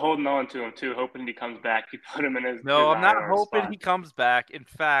he's still holding on to him, too, hoping he comes back. He put him in his No, I'm not IR hoping spot. he comes back. In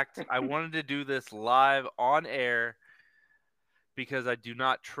fact, I wanted to do this live on air because I do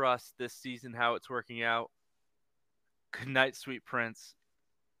not trust this season how it's working out. Good night, sweet prince.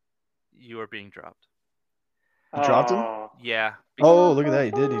 You are being dropped. You dropped him? Oh. Yeah. Oh, look at that.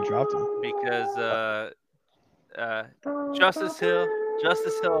 He did. He dropped him. Because Justice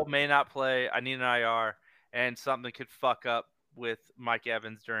Hill may not play. I need an IR, and something could fuck up with Mike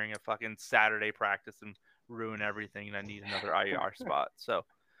Evans during a fucking Saturday practice and ruin everything, and I need another IR spot. So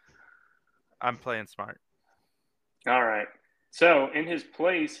I'm playing smart. All right. So in his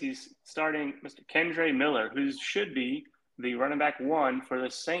place, he's starting Mr. Kendre Miller, who should be the running back 1 for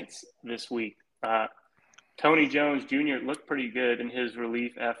the Saints this week. Tony Jones Jr. looked pretty good in his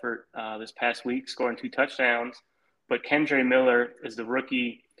relief effort this past week, scoring 2 touchdowns. But Kendre Miller is the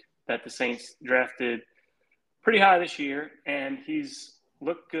rookie that the Saints drafted pretty high this year, and he's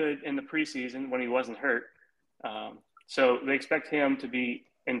looked good in the preseason when he wasn't hurt. So they expect him to be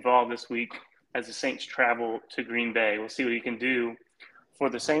involved this week as the Saints travel to Green Bay. We'll see what he can do for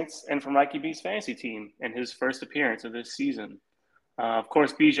the Saints and for Mikey B's fantasy team in his first appearance of this season. Of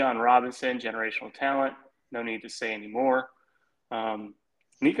course, Bijan Robinson, generational talent. No need to say any more.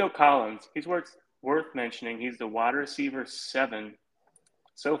 Nico Collins, he's worth mentioning. He's the wide receiver 7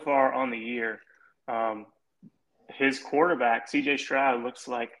 so far on the year. His quarterback, C.J. Stroud, looks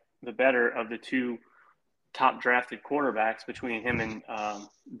like the better of the 2 top drafted quarterbacks between him and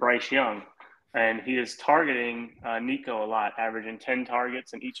Bryce Young. And he is targeting Nico a lot, averaging 10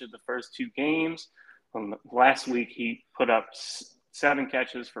 targets in each of the first 2 games. Last week, he put up 7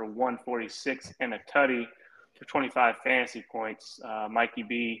 catches for 146 and a tutty for 25 fantasy points. Mikey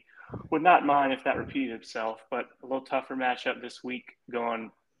B would not mind if that repeated itself, but a little tougher matchup this week going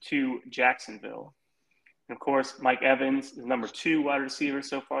to Jacksonville. And of course, Mike Evans is number 2 wide receiver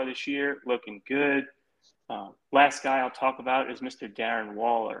so far this year, looking good. Last guy I'll talk about is Mr. Darren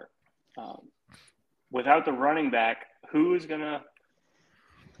Waller. Without the running back, who is going to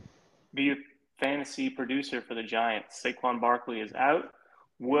be a fantasy producer for the Giants? Saquon Barkley is out.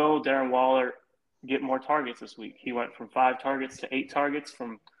 Will Darren Waller get more targets this week? He went from 5 targets to 8 targets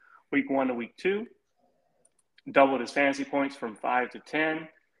from week 1 to week 2, doubled his fantasy points from 5 to 10.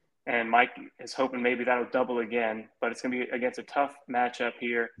 And Mike is hoping maybe that'll double again, but it's going to be against a tough matchup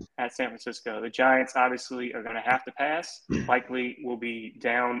here at San Francisco. The Giants obviously are going to have to pass, likely will be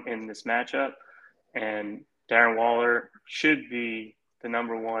down in this matchup, and Darren Waller should be the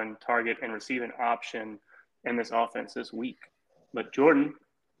number 1 target and receiving option in this offense this week. But Jordan,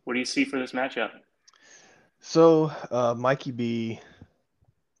 what do you see for this matchup? So, Mikey B,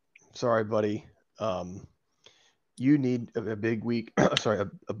 sorry, buddy. You need a big week. Sorry,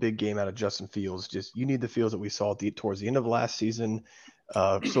 a big game out of Justin Fields. Just you need the Fields that we saw towards the end of last season.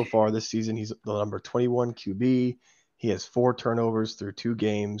 So far this season, he's the number 21 QB. He has 4 turnovers through 2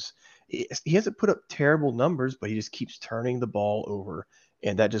 games. He hasn't put up terrible numbers, but he just keeps turning the ball over,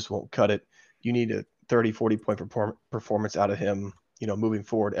 and that just won't cut it. You need a 30, 40-point performance out of him, moving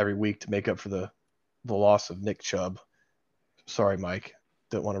forward every week to make up for the loss of Nick Chubb. Sorry, Mike.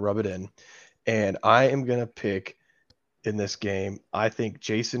 Don't want to rub it in. And I am going to pick in this game. I think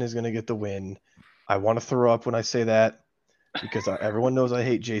Jason is going to get the win. I want to throw up when I say that because everyone knows I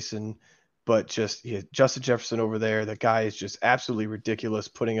hate Jason, but Justin Jefferson over there, the guy is just absolutely ridiculous,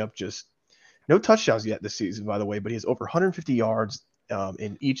 putting up just no touchdowns yet this season, by the way, but he has over 150 yards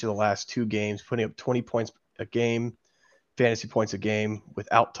in each of the last 2 games, putting up 20 points a game, fantasy points a game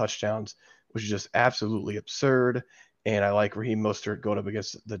without touchdowns, which is just absolutely absurd. And I like Raheem Mostert going up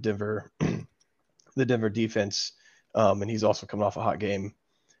against the Denver defense. And he's also coming off a hot game.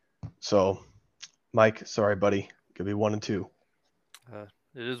 So, Mike, sorry, buddy. Could be 1 and 2. It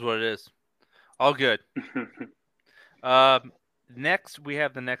is what it is. All good. Next, we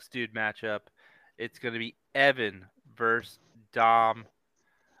have the next dude matchup. It's going to be Evan versus Dom.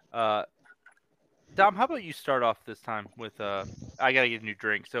 Dom, how about you start off this time with I got to get a new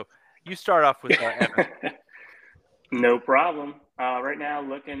drink. So you start off with Evan. No problem. Right now,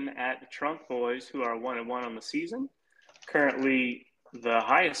 looking at the Trunk Boys, who are 1-1 on the season. Currently, the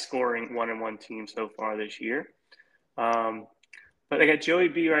highest scoring 1-1 team so far this year. But I got Joey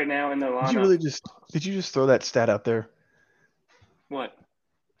B right now in the lineup. Did you just throw that stat out there? What?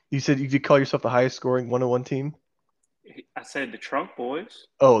 You said you could call yourself the highest scoring 1-1 team? I said the Trunk Boys.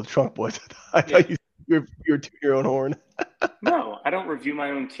 Oh, the Trunk Boys. I thought you were to your own horn. No, I don't review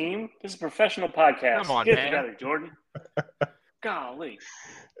my own team. This is a professional podcast. Come on, Get man. together, Jordan. Golly.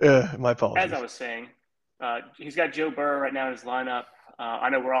 My apologies. As I was saying, he's got Joe Burrow right now in his lineup. I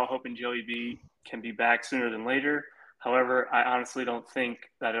know we're all hoping Joey B can be back sooner than later. However, I honestly don't think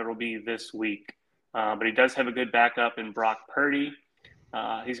that it'll be this week. But he does have a good backup in Brock Purdy.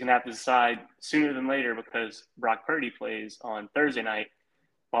 He's going to have to decide sooner than later because Brock Purdy plays on Thursday night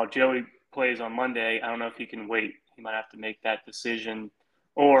while Joey plays on Monday. I don't know if he can wait. He might have to make that decision,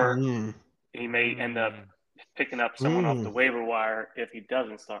 or he may end up picking up someone off the waiver wire if he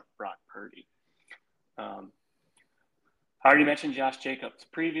doesn't start Brock Purdy. I already mentioned Josh Jacobs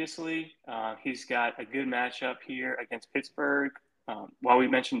previously. He's got a good matchup here against Pittsburgh. While we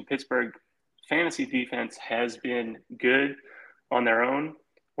mentioned Pittsburgh fantasy defense has been good on their own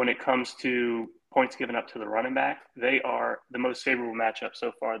when it comes to points given up to the running back, they are the most favorable matchup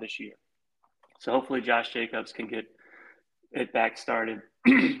so far this year. So hopefully Josh Jacobs can get it back started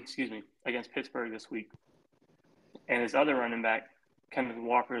against Pittsburgh this week. And his other running back, Kenneth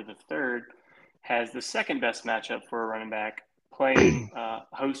Walker III, has the second best matchup for a running back playing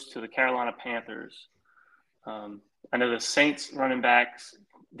host to the Carolina Panthers. I know the Saints running backs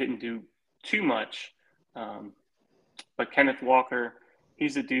didn't do too much, but Kenneth Walker,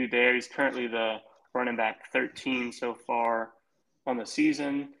 he's the dude there. He's currently the running back 13 so far on the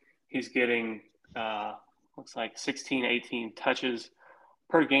season. He's getting looks like 16, 18 touches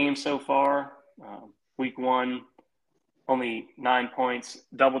per game so far. Week 1, only 9 points.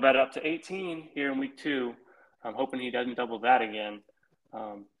 Double that up to 18 here in week 2. I'm hoping he doesn't double that again.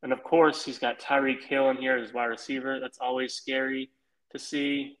 And, of course, he's got Tyreek Hill in here as wide receiver. That's always scary to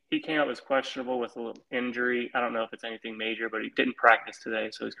see. He came out as questionable with a little injury. I don't know if it's anything major, but he didn't practice today,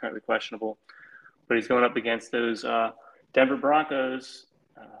 so he's currently questionable. But he's going up against those Denver Broncos.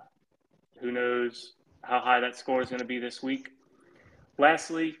 Who knows how high that score is going to be this week.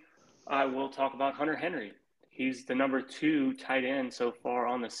 Lastly, I will talk about Hunter Henry. He's the number 2 tight end so far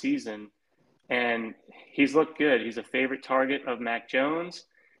on the season, and he's looked good. He's a favorite target of Mac Jones,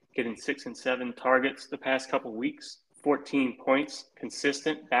 getting 6 and 7 targets the past couple weeks, 14 points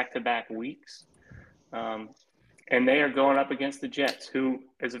consistent back-to-back weeks. And they are going up against the Jets, who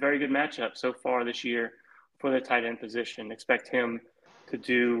is a very good matchup so far this year for the tight end position. Expect him to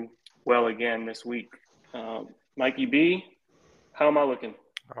do well again this week. Mikey B, how am I looking?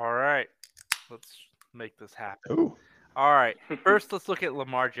 All right. Let's make this happen. Ooh. All right. First, let's look at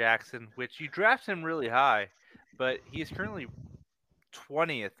Lamar Jackson, which you draft him really high, but he is currently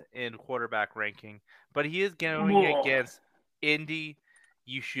 20th in quarterback ranking. But he is going against Indy.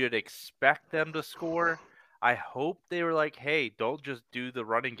 You should expect them to score. I hope they were like, hey, don't just do the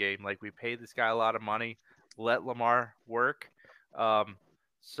running game. Like, we paid this guy a lot of money. Let Lamar work. If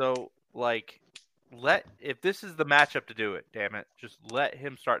this is the matchup to do it, damn it, just let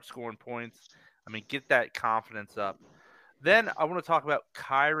him start scoring points. I mean, get that confidence up. Then I want to talk about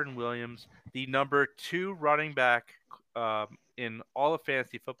Kyren Williams, the number 2 running back in all of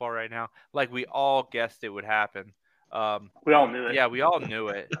fantasy football right now. Like we all guessed it would happen. We all knew it. Yeah, we all knew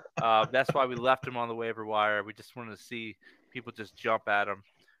it. That's why we left him on the waiver wire. We just wanted to see people just jump at him.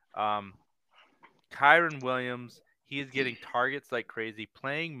 Kyren Williams, he is getting targets like crazy,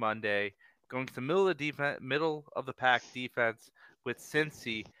 playing Monday, going to the middle of the pack defense with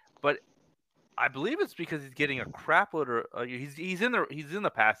Cincy, but I believe it's because he's getting a crap load. He's in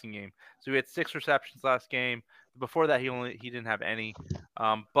the passing game. So he had 6 receptions last game. Before that, he didn't have any.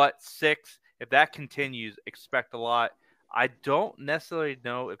 But 6. If that continues, expect a lot. I don't necessarily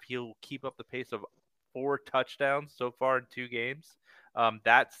know if he'll keep up the pace of 4 touchdowns so far in 2 games.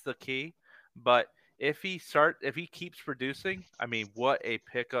 That's the key. But if he keeps producing, I mean, what a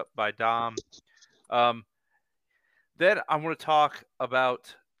pickup by Dom. Then I want to talk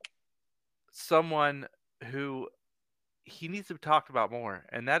about someone who he needs to be talked about more,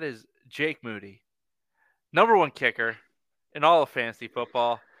 and that is Jake Moody, number 1 kicker in all of fantasy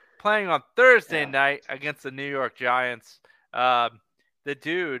football, playing on Thursday night against the New York Giants. The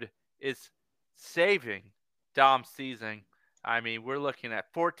dude is saving Dom's season. I mean, we're looking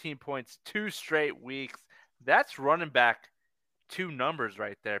at 14 points, 2 straight weeks. That's running back 2 numbers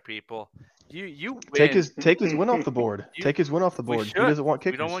right there, people. You take his win off the board. Take his win off the board. He doesn't want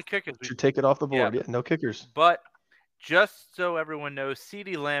kickers. We don't want kickers. We should take it off the board. Yeah, no kickers. But just so everyone knows,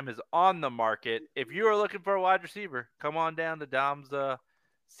 CeeDee Lamb is on the market. If you are looking for a wide receiver, come on down to Dom's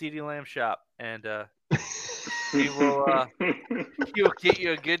CeeDee Lamb shop, and he will he'll get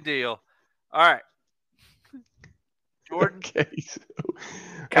you a good deal. All right, Jordan. Okay, so,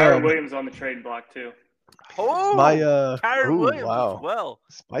 Kyren Williams on the trade block too. Oh, Kyren Williams as well.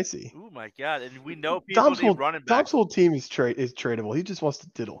 Spicy. Oh my God! And we know people need running back. Dom's whole team is tradable. He just wants to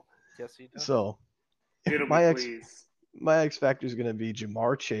diddle. Yes, he does. So my X factor is going to be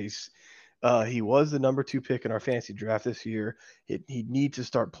Jamar Chase. He was the number 2 pick in our fantasy draft this year. He needs to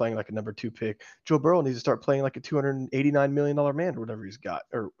start playing like a number 2 pick. Joe Burrow needs to start playing like a $289 million man or whatever he's got,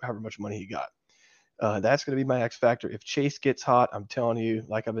 or however much money he got. That's going to be my X factor. If Chase gets hot, I'm telling you,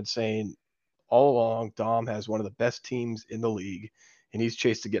 like I've been saying all along, Dom has one of the best teams in the league, and he's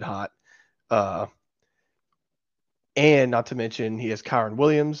Chase to get hot. And not to mention, he has Kyren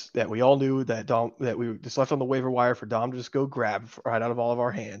Williams that we all knew that we just left on the waiver wire for Dom to just go grab right out of all of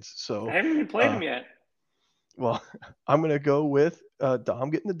our hands. So I haven't even played him yet. Well, I'm going to go with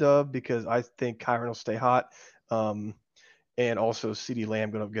Dom getting the dub because I think Kyren will stay hot. And also CeeDee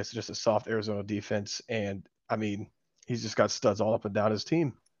Lamb going up against just a soft Arizona defense. And, I mean, he's just got studs all up and down his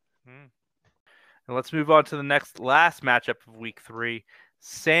team. And let's move on to the last matchup of week 3.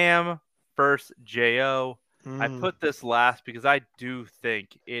 Sam versus J.O. I put this last because I do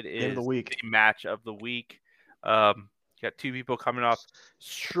think it is the match of the week. You got 2 people coming off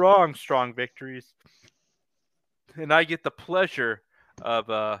strong victories. And I get the pleasure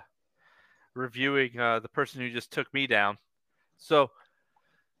of reviewing the person who just took me down. So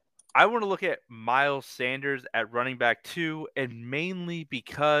I want to look at Miles Sanders at running back 2, and mainly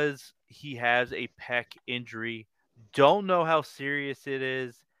because he has a pec injury. Don't know how serious it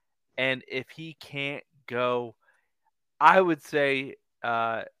is. And if he can't go, I would say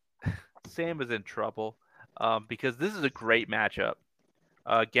Sam is in trouble because this is a great matchup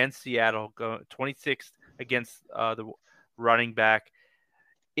against Seattle, 26th against the running back.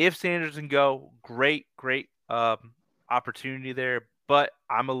 If Sanders can go, great opportunity there. But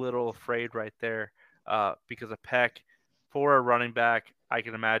I'm a little afraid right there because of Peck for a running back. I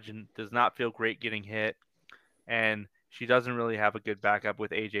can imagine does not feel great getting hit, and she doesn't really have a good backup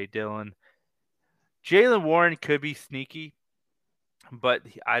with A.J. Dillon. Jalen Warren could be sneaky, but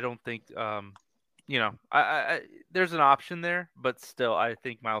I don't think there's an option there. But still, I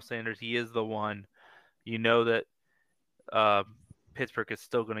think Miles Sanders, he is the one. You know that uh, Pittsburgh is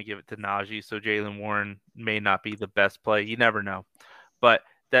still going to give it to Najee, so Jalen Warren may not be the best play. You never know, but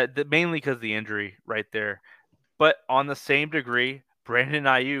that mainly because of the injury right there. But on the same degree, Brandon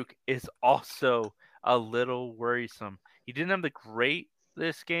Ayuk is also a little worrisome. He didn't have the great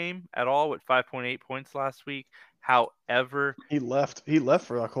this game at all with 5.8 points last week. However, He left. He left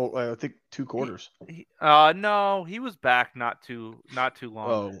for like I think 2 quarters. no, he was back not too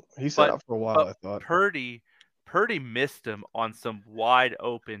long. Oh, he sat out for a while, I thought. Purdy missed him on some wide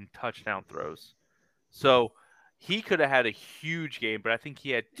open touchdown throws. So he could have had a huge game, but I think he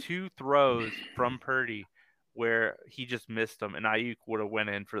had 2 throws from Purdy where he just missed them, and Ayuk would have went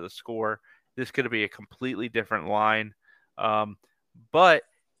in for the score. This could be a completely different line. But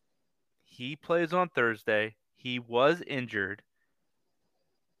he plays on Thursday. He was injured.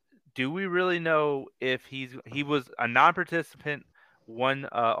 Do we really know if he was a non-participant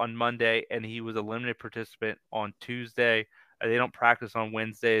on Monday, and he was a limited participant on Tuesday? They don't practice on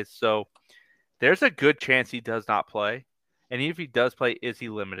Wednesdays, so there's a good chance he does not play. And even if he does play, is he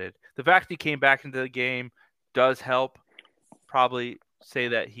limited? The fact he came back into the game does help. Probably say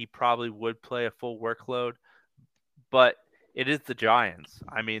that he probably would play a full workload, but it is the Giants.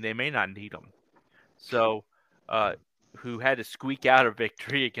 I mean, they may not need him. So, who had to squeak out a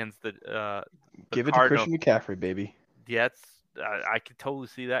victory against the Give it Cardinals. to Christian McCaffrey, baby. Yeah, I could totally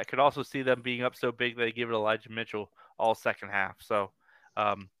see that. Could also see them being up so big they give it Elijah Mitchell all second half. So,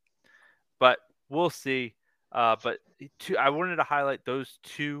 but we'll see. But I wanted to highlight those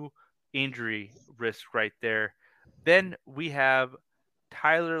 2 injury risks right there. Then we have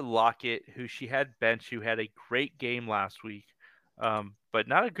Tyler Lockett, who she had bench, who had a great game last week, but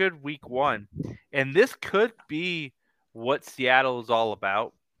not a good week 1. And this could be what Seattle is all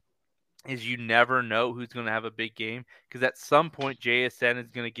about, is you never know who's going to have a big game, because at some point JSN is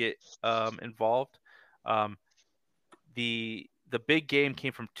going to get involved. The big game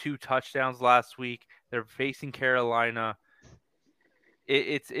came from 2 touchdowns last week. They're facing Carolina.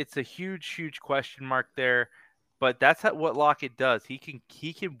 It's a huge question mark there, but that's what Lockett does. He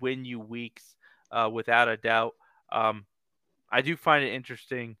can win you weeks without a doubt. I do find it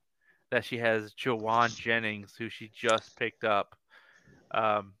interesting that she has Jawan Jennings, who she just picked up.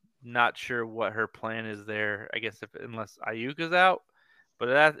 Not sure what her plan is there. I guess unless Ayuk is out,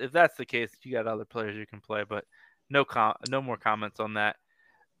 but if that's the case, you got other players you can play. But no more comments on that.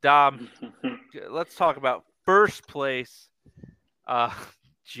 Dom, let's talk about first place.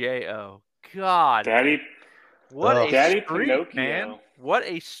 J.O. God, Daddy, what a Daddy streak, Pinocchio. man! What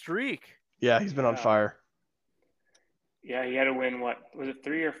a streak! Yeah, he's been on fire. Yeah, he had to win, what, was it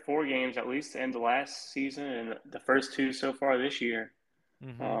 3 or 4 games at least to end the last season, and the first 2 so far this year.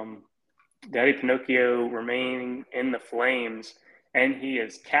 Mm-hmm. Daddy Pinocchio remaining in the flames, and he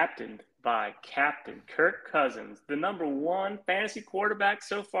is captained by Captain Kirk Cousins, the number 1 fantasy quarterback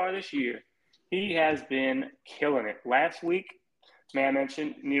so far this year. He has been killing it. Last week, may I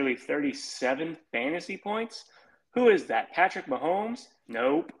mention, nearly 37 fantasy points. Who is that? Patrick Mahomes?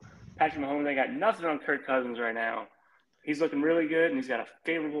 Nope. Patrick Mahomes, they got nothing on Kirk Cousins right now. He's looking really good, and he's got a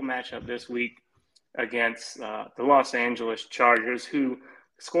favorable matchup this week against the Los Angeles Chargers, who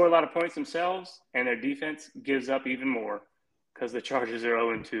score a lot of points themselves, and their defense gives up even more because the Chargers are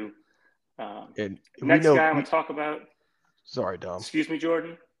 0-2. Next guy I'm going to talk about. Sorry, Dom. Excuse me,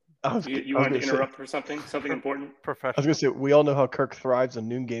 Jordan. You wanted to interrupt for something important? I was going to say, we all know how Kirk thrives on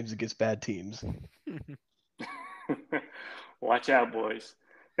noon games against bad teams. Watch out, boys.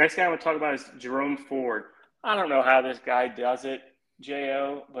 Next guy I'm going to talk about is Jerome Ford. I don't know how this guy does it,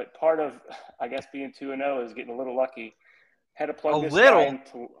 J.O., but part of, I guess, being 2-0 is getting a little lucky. Had to plug this guy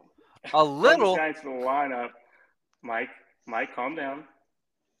into the lineup. Mike, calm down.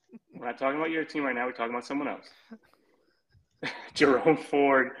 We're not talking about your team right now. We're talking about someone else. Jerome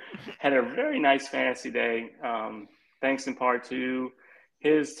Ford had a very nice fantasy day, thanks in part to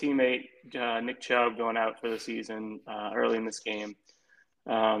his teammate Nick Chubb going out for the season early in this game.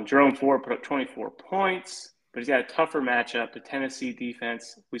 Jerome Ford put up 24 points, but he's got a tougher matchup. The Tennessee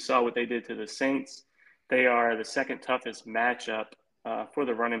defense, we saw what they did to the Saints. They are the second toughest matchup for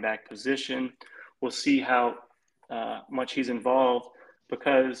the running back position. We'll see how much he's involved,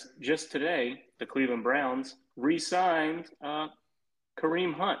 because just today, the Cleveland Browns re-signed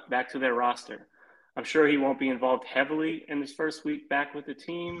Kareem Hunt back to their roster. I'm sure he won't be involved heavily in his first week back with the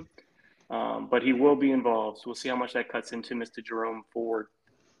team, but he will be involved. So we'll see how much that cuts into Mr. Jerome Ford.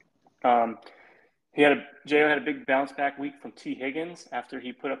 J.O. had a big bounce back week from T. Higgins after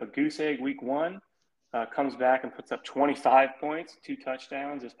he put up a goose egg week 1. Comes back and puts up 25 points, 2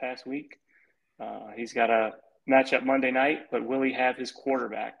 touchdowns this past week. He's got a matchup Monday night, but will he have his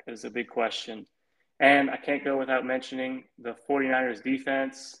quarterback is a big question. And I can't go without mentioning the 49ers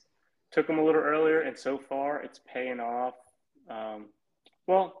defense. Took them a little earlier, and so far it's paying off.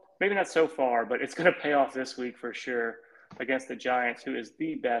 Well, maybe not so far, but it's going to pay off this week for sure against the Giants, who is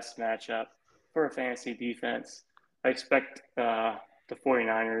the best matchup for a fantasy defense. I expect the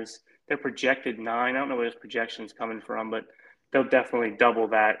 49ers, they're projected 9. I don't know where this projection's coming from, but they'll definitely double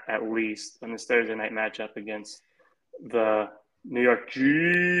that at least on this Thursday night matchup against the New York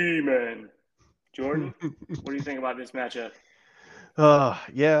G-Men. Jordan, what do you think about this matchup?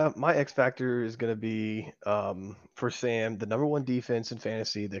 Yeah, my X factor is going to be for Sam, the number 1 defense in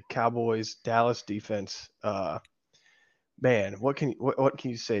fantasy, the Cowboys Dallas defense. Man, what can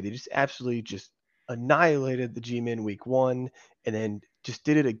you say? They just absolutely just annihilated the G-Men week 1 and then just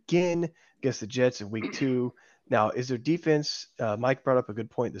did it again against the Jets in week 2. Now, is their defense, Mike brought up a good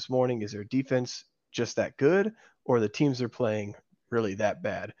point this morning, is their defense just that good, or the teams they're playing really that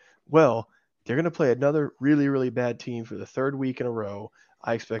bad? Well, they're going to play another really, really bad team for the 3rd week in a row.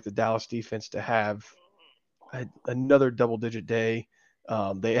 I expect the Dallas defense to have another double-digit day.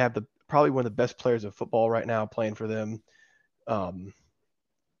 They have probably one of the best players in football right now playing for them. Who's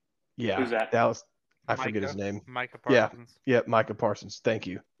that? Dallas. I forget his name. Micah Parsons. Yeah, Micah Parsons. Thank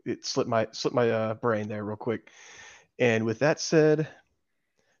you. It slipped my brain there real quick. And with that said,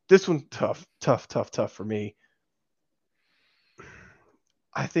 this one tough for me.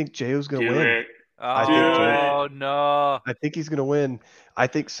 I think J.O.'s going to win. It. No. I think he's going to win. I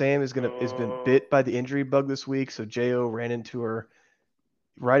think Sam has been bit by the injury bug this week, so J.O. ran into her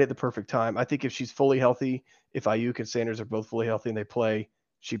right at the perfect time. I think if she's fully healthy, if Ayuk and Sanders are both fully healthy and they play,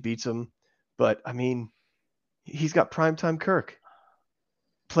 she beats him. But, I mean, he's got primetime Kirk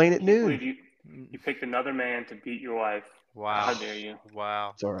playing at noon. You picked another man to beat your wife. Wow. How dare you?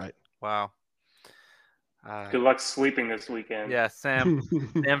 Wow. It's all right. Wow. Good luck sleeping this weekend. Yeah, Sam,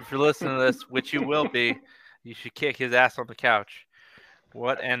 if you're listening to this, which you will be, you should kick his ass on the couch.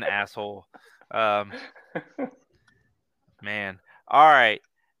 What an asshole. Man. All right.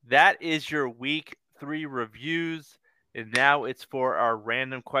 That is your week 3 reviews. And now it's for our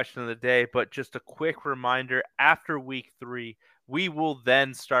random question of the day. But just a quick reminder, after week 3, we will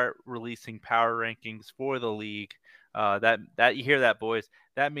then start releasing power rankings for the league. That you hear that, boys.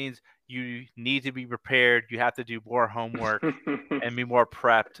 That means you need to be prepared. You have to do more homework and be more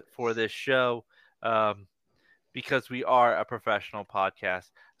prepped for this show because we are a professional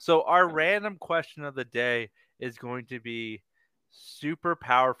podcast. So our random question of the day is going to be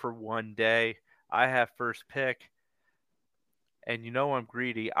superpower for one day. I have first pick. And you know I'm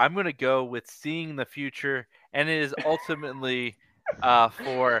greedy. I'm going to go with seeing the future. And it is ultimately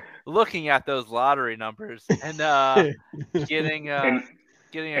for looking at those lottery numbers and getting a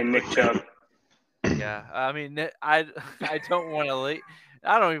Nick Chubb. Yeah, I mean, I don't want to.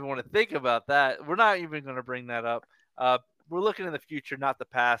 I don't even want to think about that. We're not even going to bring that up. We're looking in the future, not the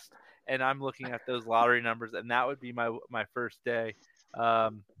past. And I'm looking at those lottery numbers, and that would be my first day,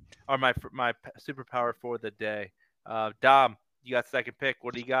 or my superpower for the day. Dom, you got second pick.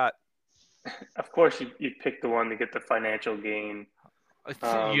 What do you got? Of course, you pick the one to get the financial gain.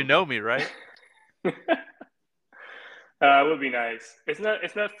 You know me, right? It would be nice. It's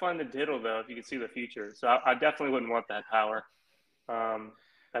not fun to diddle though if you can see the future. So I definitely wouldn't want that power.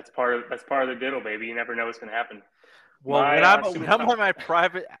 That's part of the diddle, baby. You never know what's going to happen. Well, when I'm at my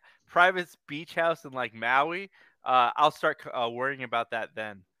private beach house in like Maui, I'll start worrying about that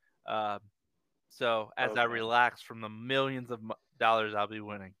then. So as I relax from the millions of dollars I'll be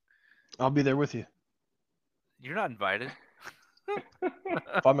winning. I'll be there with you. You're not invited.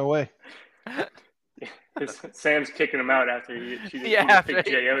 On my way. Sam's kicking him out after she picked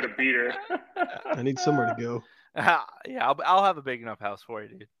J.O. to beat her. I need somewhere to go. Yeah, I'll have a big enough house for you,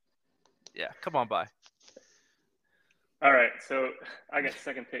 dude. Yeah, come on by. All right, so I got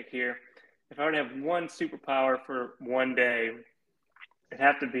second pick here. If I were to have one superpower for one day, it'd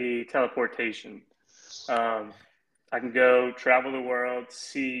have to be teleportation. I can go travel the world,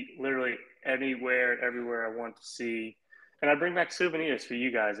 see literally anywhere, everywhere I want to see. And I bring back souvenirs for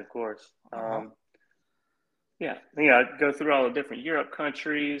you guys, of course. Go through all the different Europe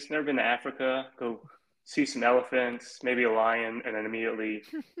countries. Never been to Africa. Go see some elephants, maybe a lion, and then immediately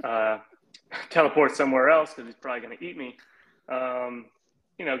teleport somewhere else because he's probably going to eat me.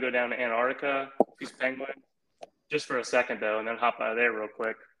 go down to Antarctica, these penguins, just for a second though, and then hop out of there real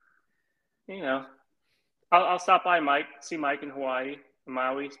quick. I'll stop by see Mike in Hawaii,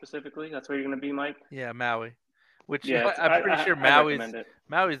 Maui specifically. That's where you're going to be, Mike. Yeah, Maui. Which Yeah, I'm pretty sure I recommend it.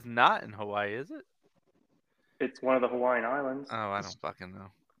 Maui's not in Hawaii, is it? It's one of the Hawaiian islands. Oh, I don't fucking know.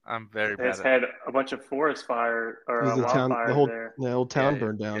 I'm very bad It's at had a bunch of forest fire or The wildfires there. whole town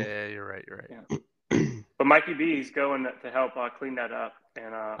burned down. Yeah, you're right. Yeah. But Mikey B's going to help clean that up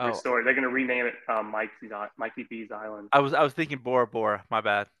and restore it. They're going to rename it Mikey B's Island. I was thinking Bora Bora. My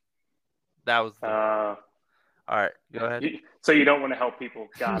bad. That was. All right, go ahead. So you don't want to help people.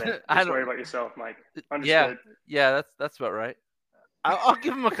 Got it. Just worry about yourself, Mike. Understood. Yeah, that's about right. I'll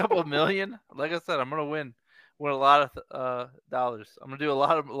give him a couple of million. Like I said, I'm gonna win a lot of dollars. I'm gonna do a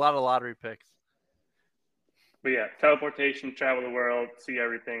lot of lottery picks. But yeah, teleportation, travel the world, see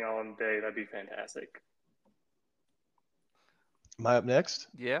everything all in a day. That'd be fantastic. Am I up next?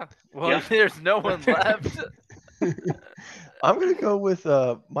 Yeah. Well, there's no one left. I'm gonna go with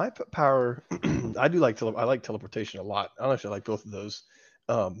my power. I like teleportation a lot. I actually like both of those.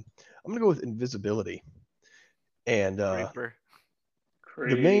 I'm gonna go with invisibility, and the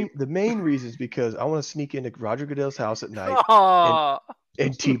main reason is because I want to sneak into Roger Goodell's house at night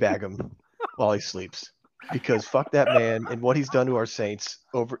and teabag him while he sleeps. Because fuck that man and what he's done to our Saints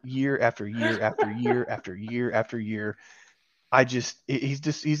over year after year after year after year after year. He's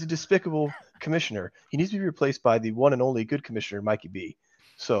a despicable commissioner. He needs to be replaced by the one and only good commissioner, Mikey B.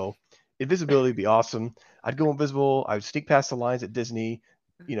 So invisibility would be awesome. I'd go invisible. I would sneak past the lines at Disney.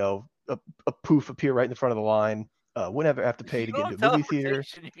 A poof appear right in the front of the line. Wouldn't have to pay to get into a movie theater.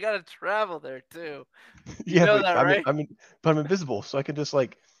 You got to travel there too. You know that, right? But I'm invisible, so I can just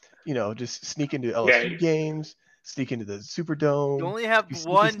just sneak into LSU games, sneak into the Superdome. You only have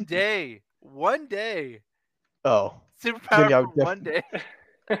one day. One day. Oh. Superpower for one day.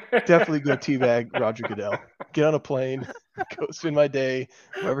 Definitely go teabag Roger Goodell. Get on a plane, go spend my day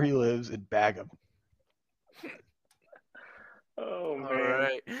wherever he lives, and bag him. Oh,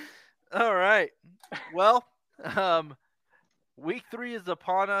 man. All right. Well, week 3 is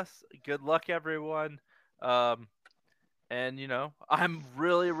upon us. Good luck, everyone. And, I'm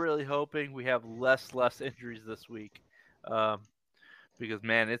really, really hoping we have less injuries this week. Because,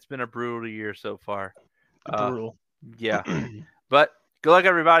 man, it's been a brutal year so far. Brutal. Yeah. But good luck,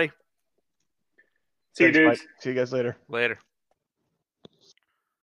 everybody. See you, dudes. See you guys later. Later.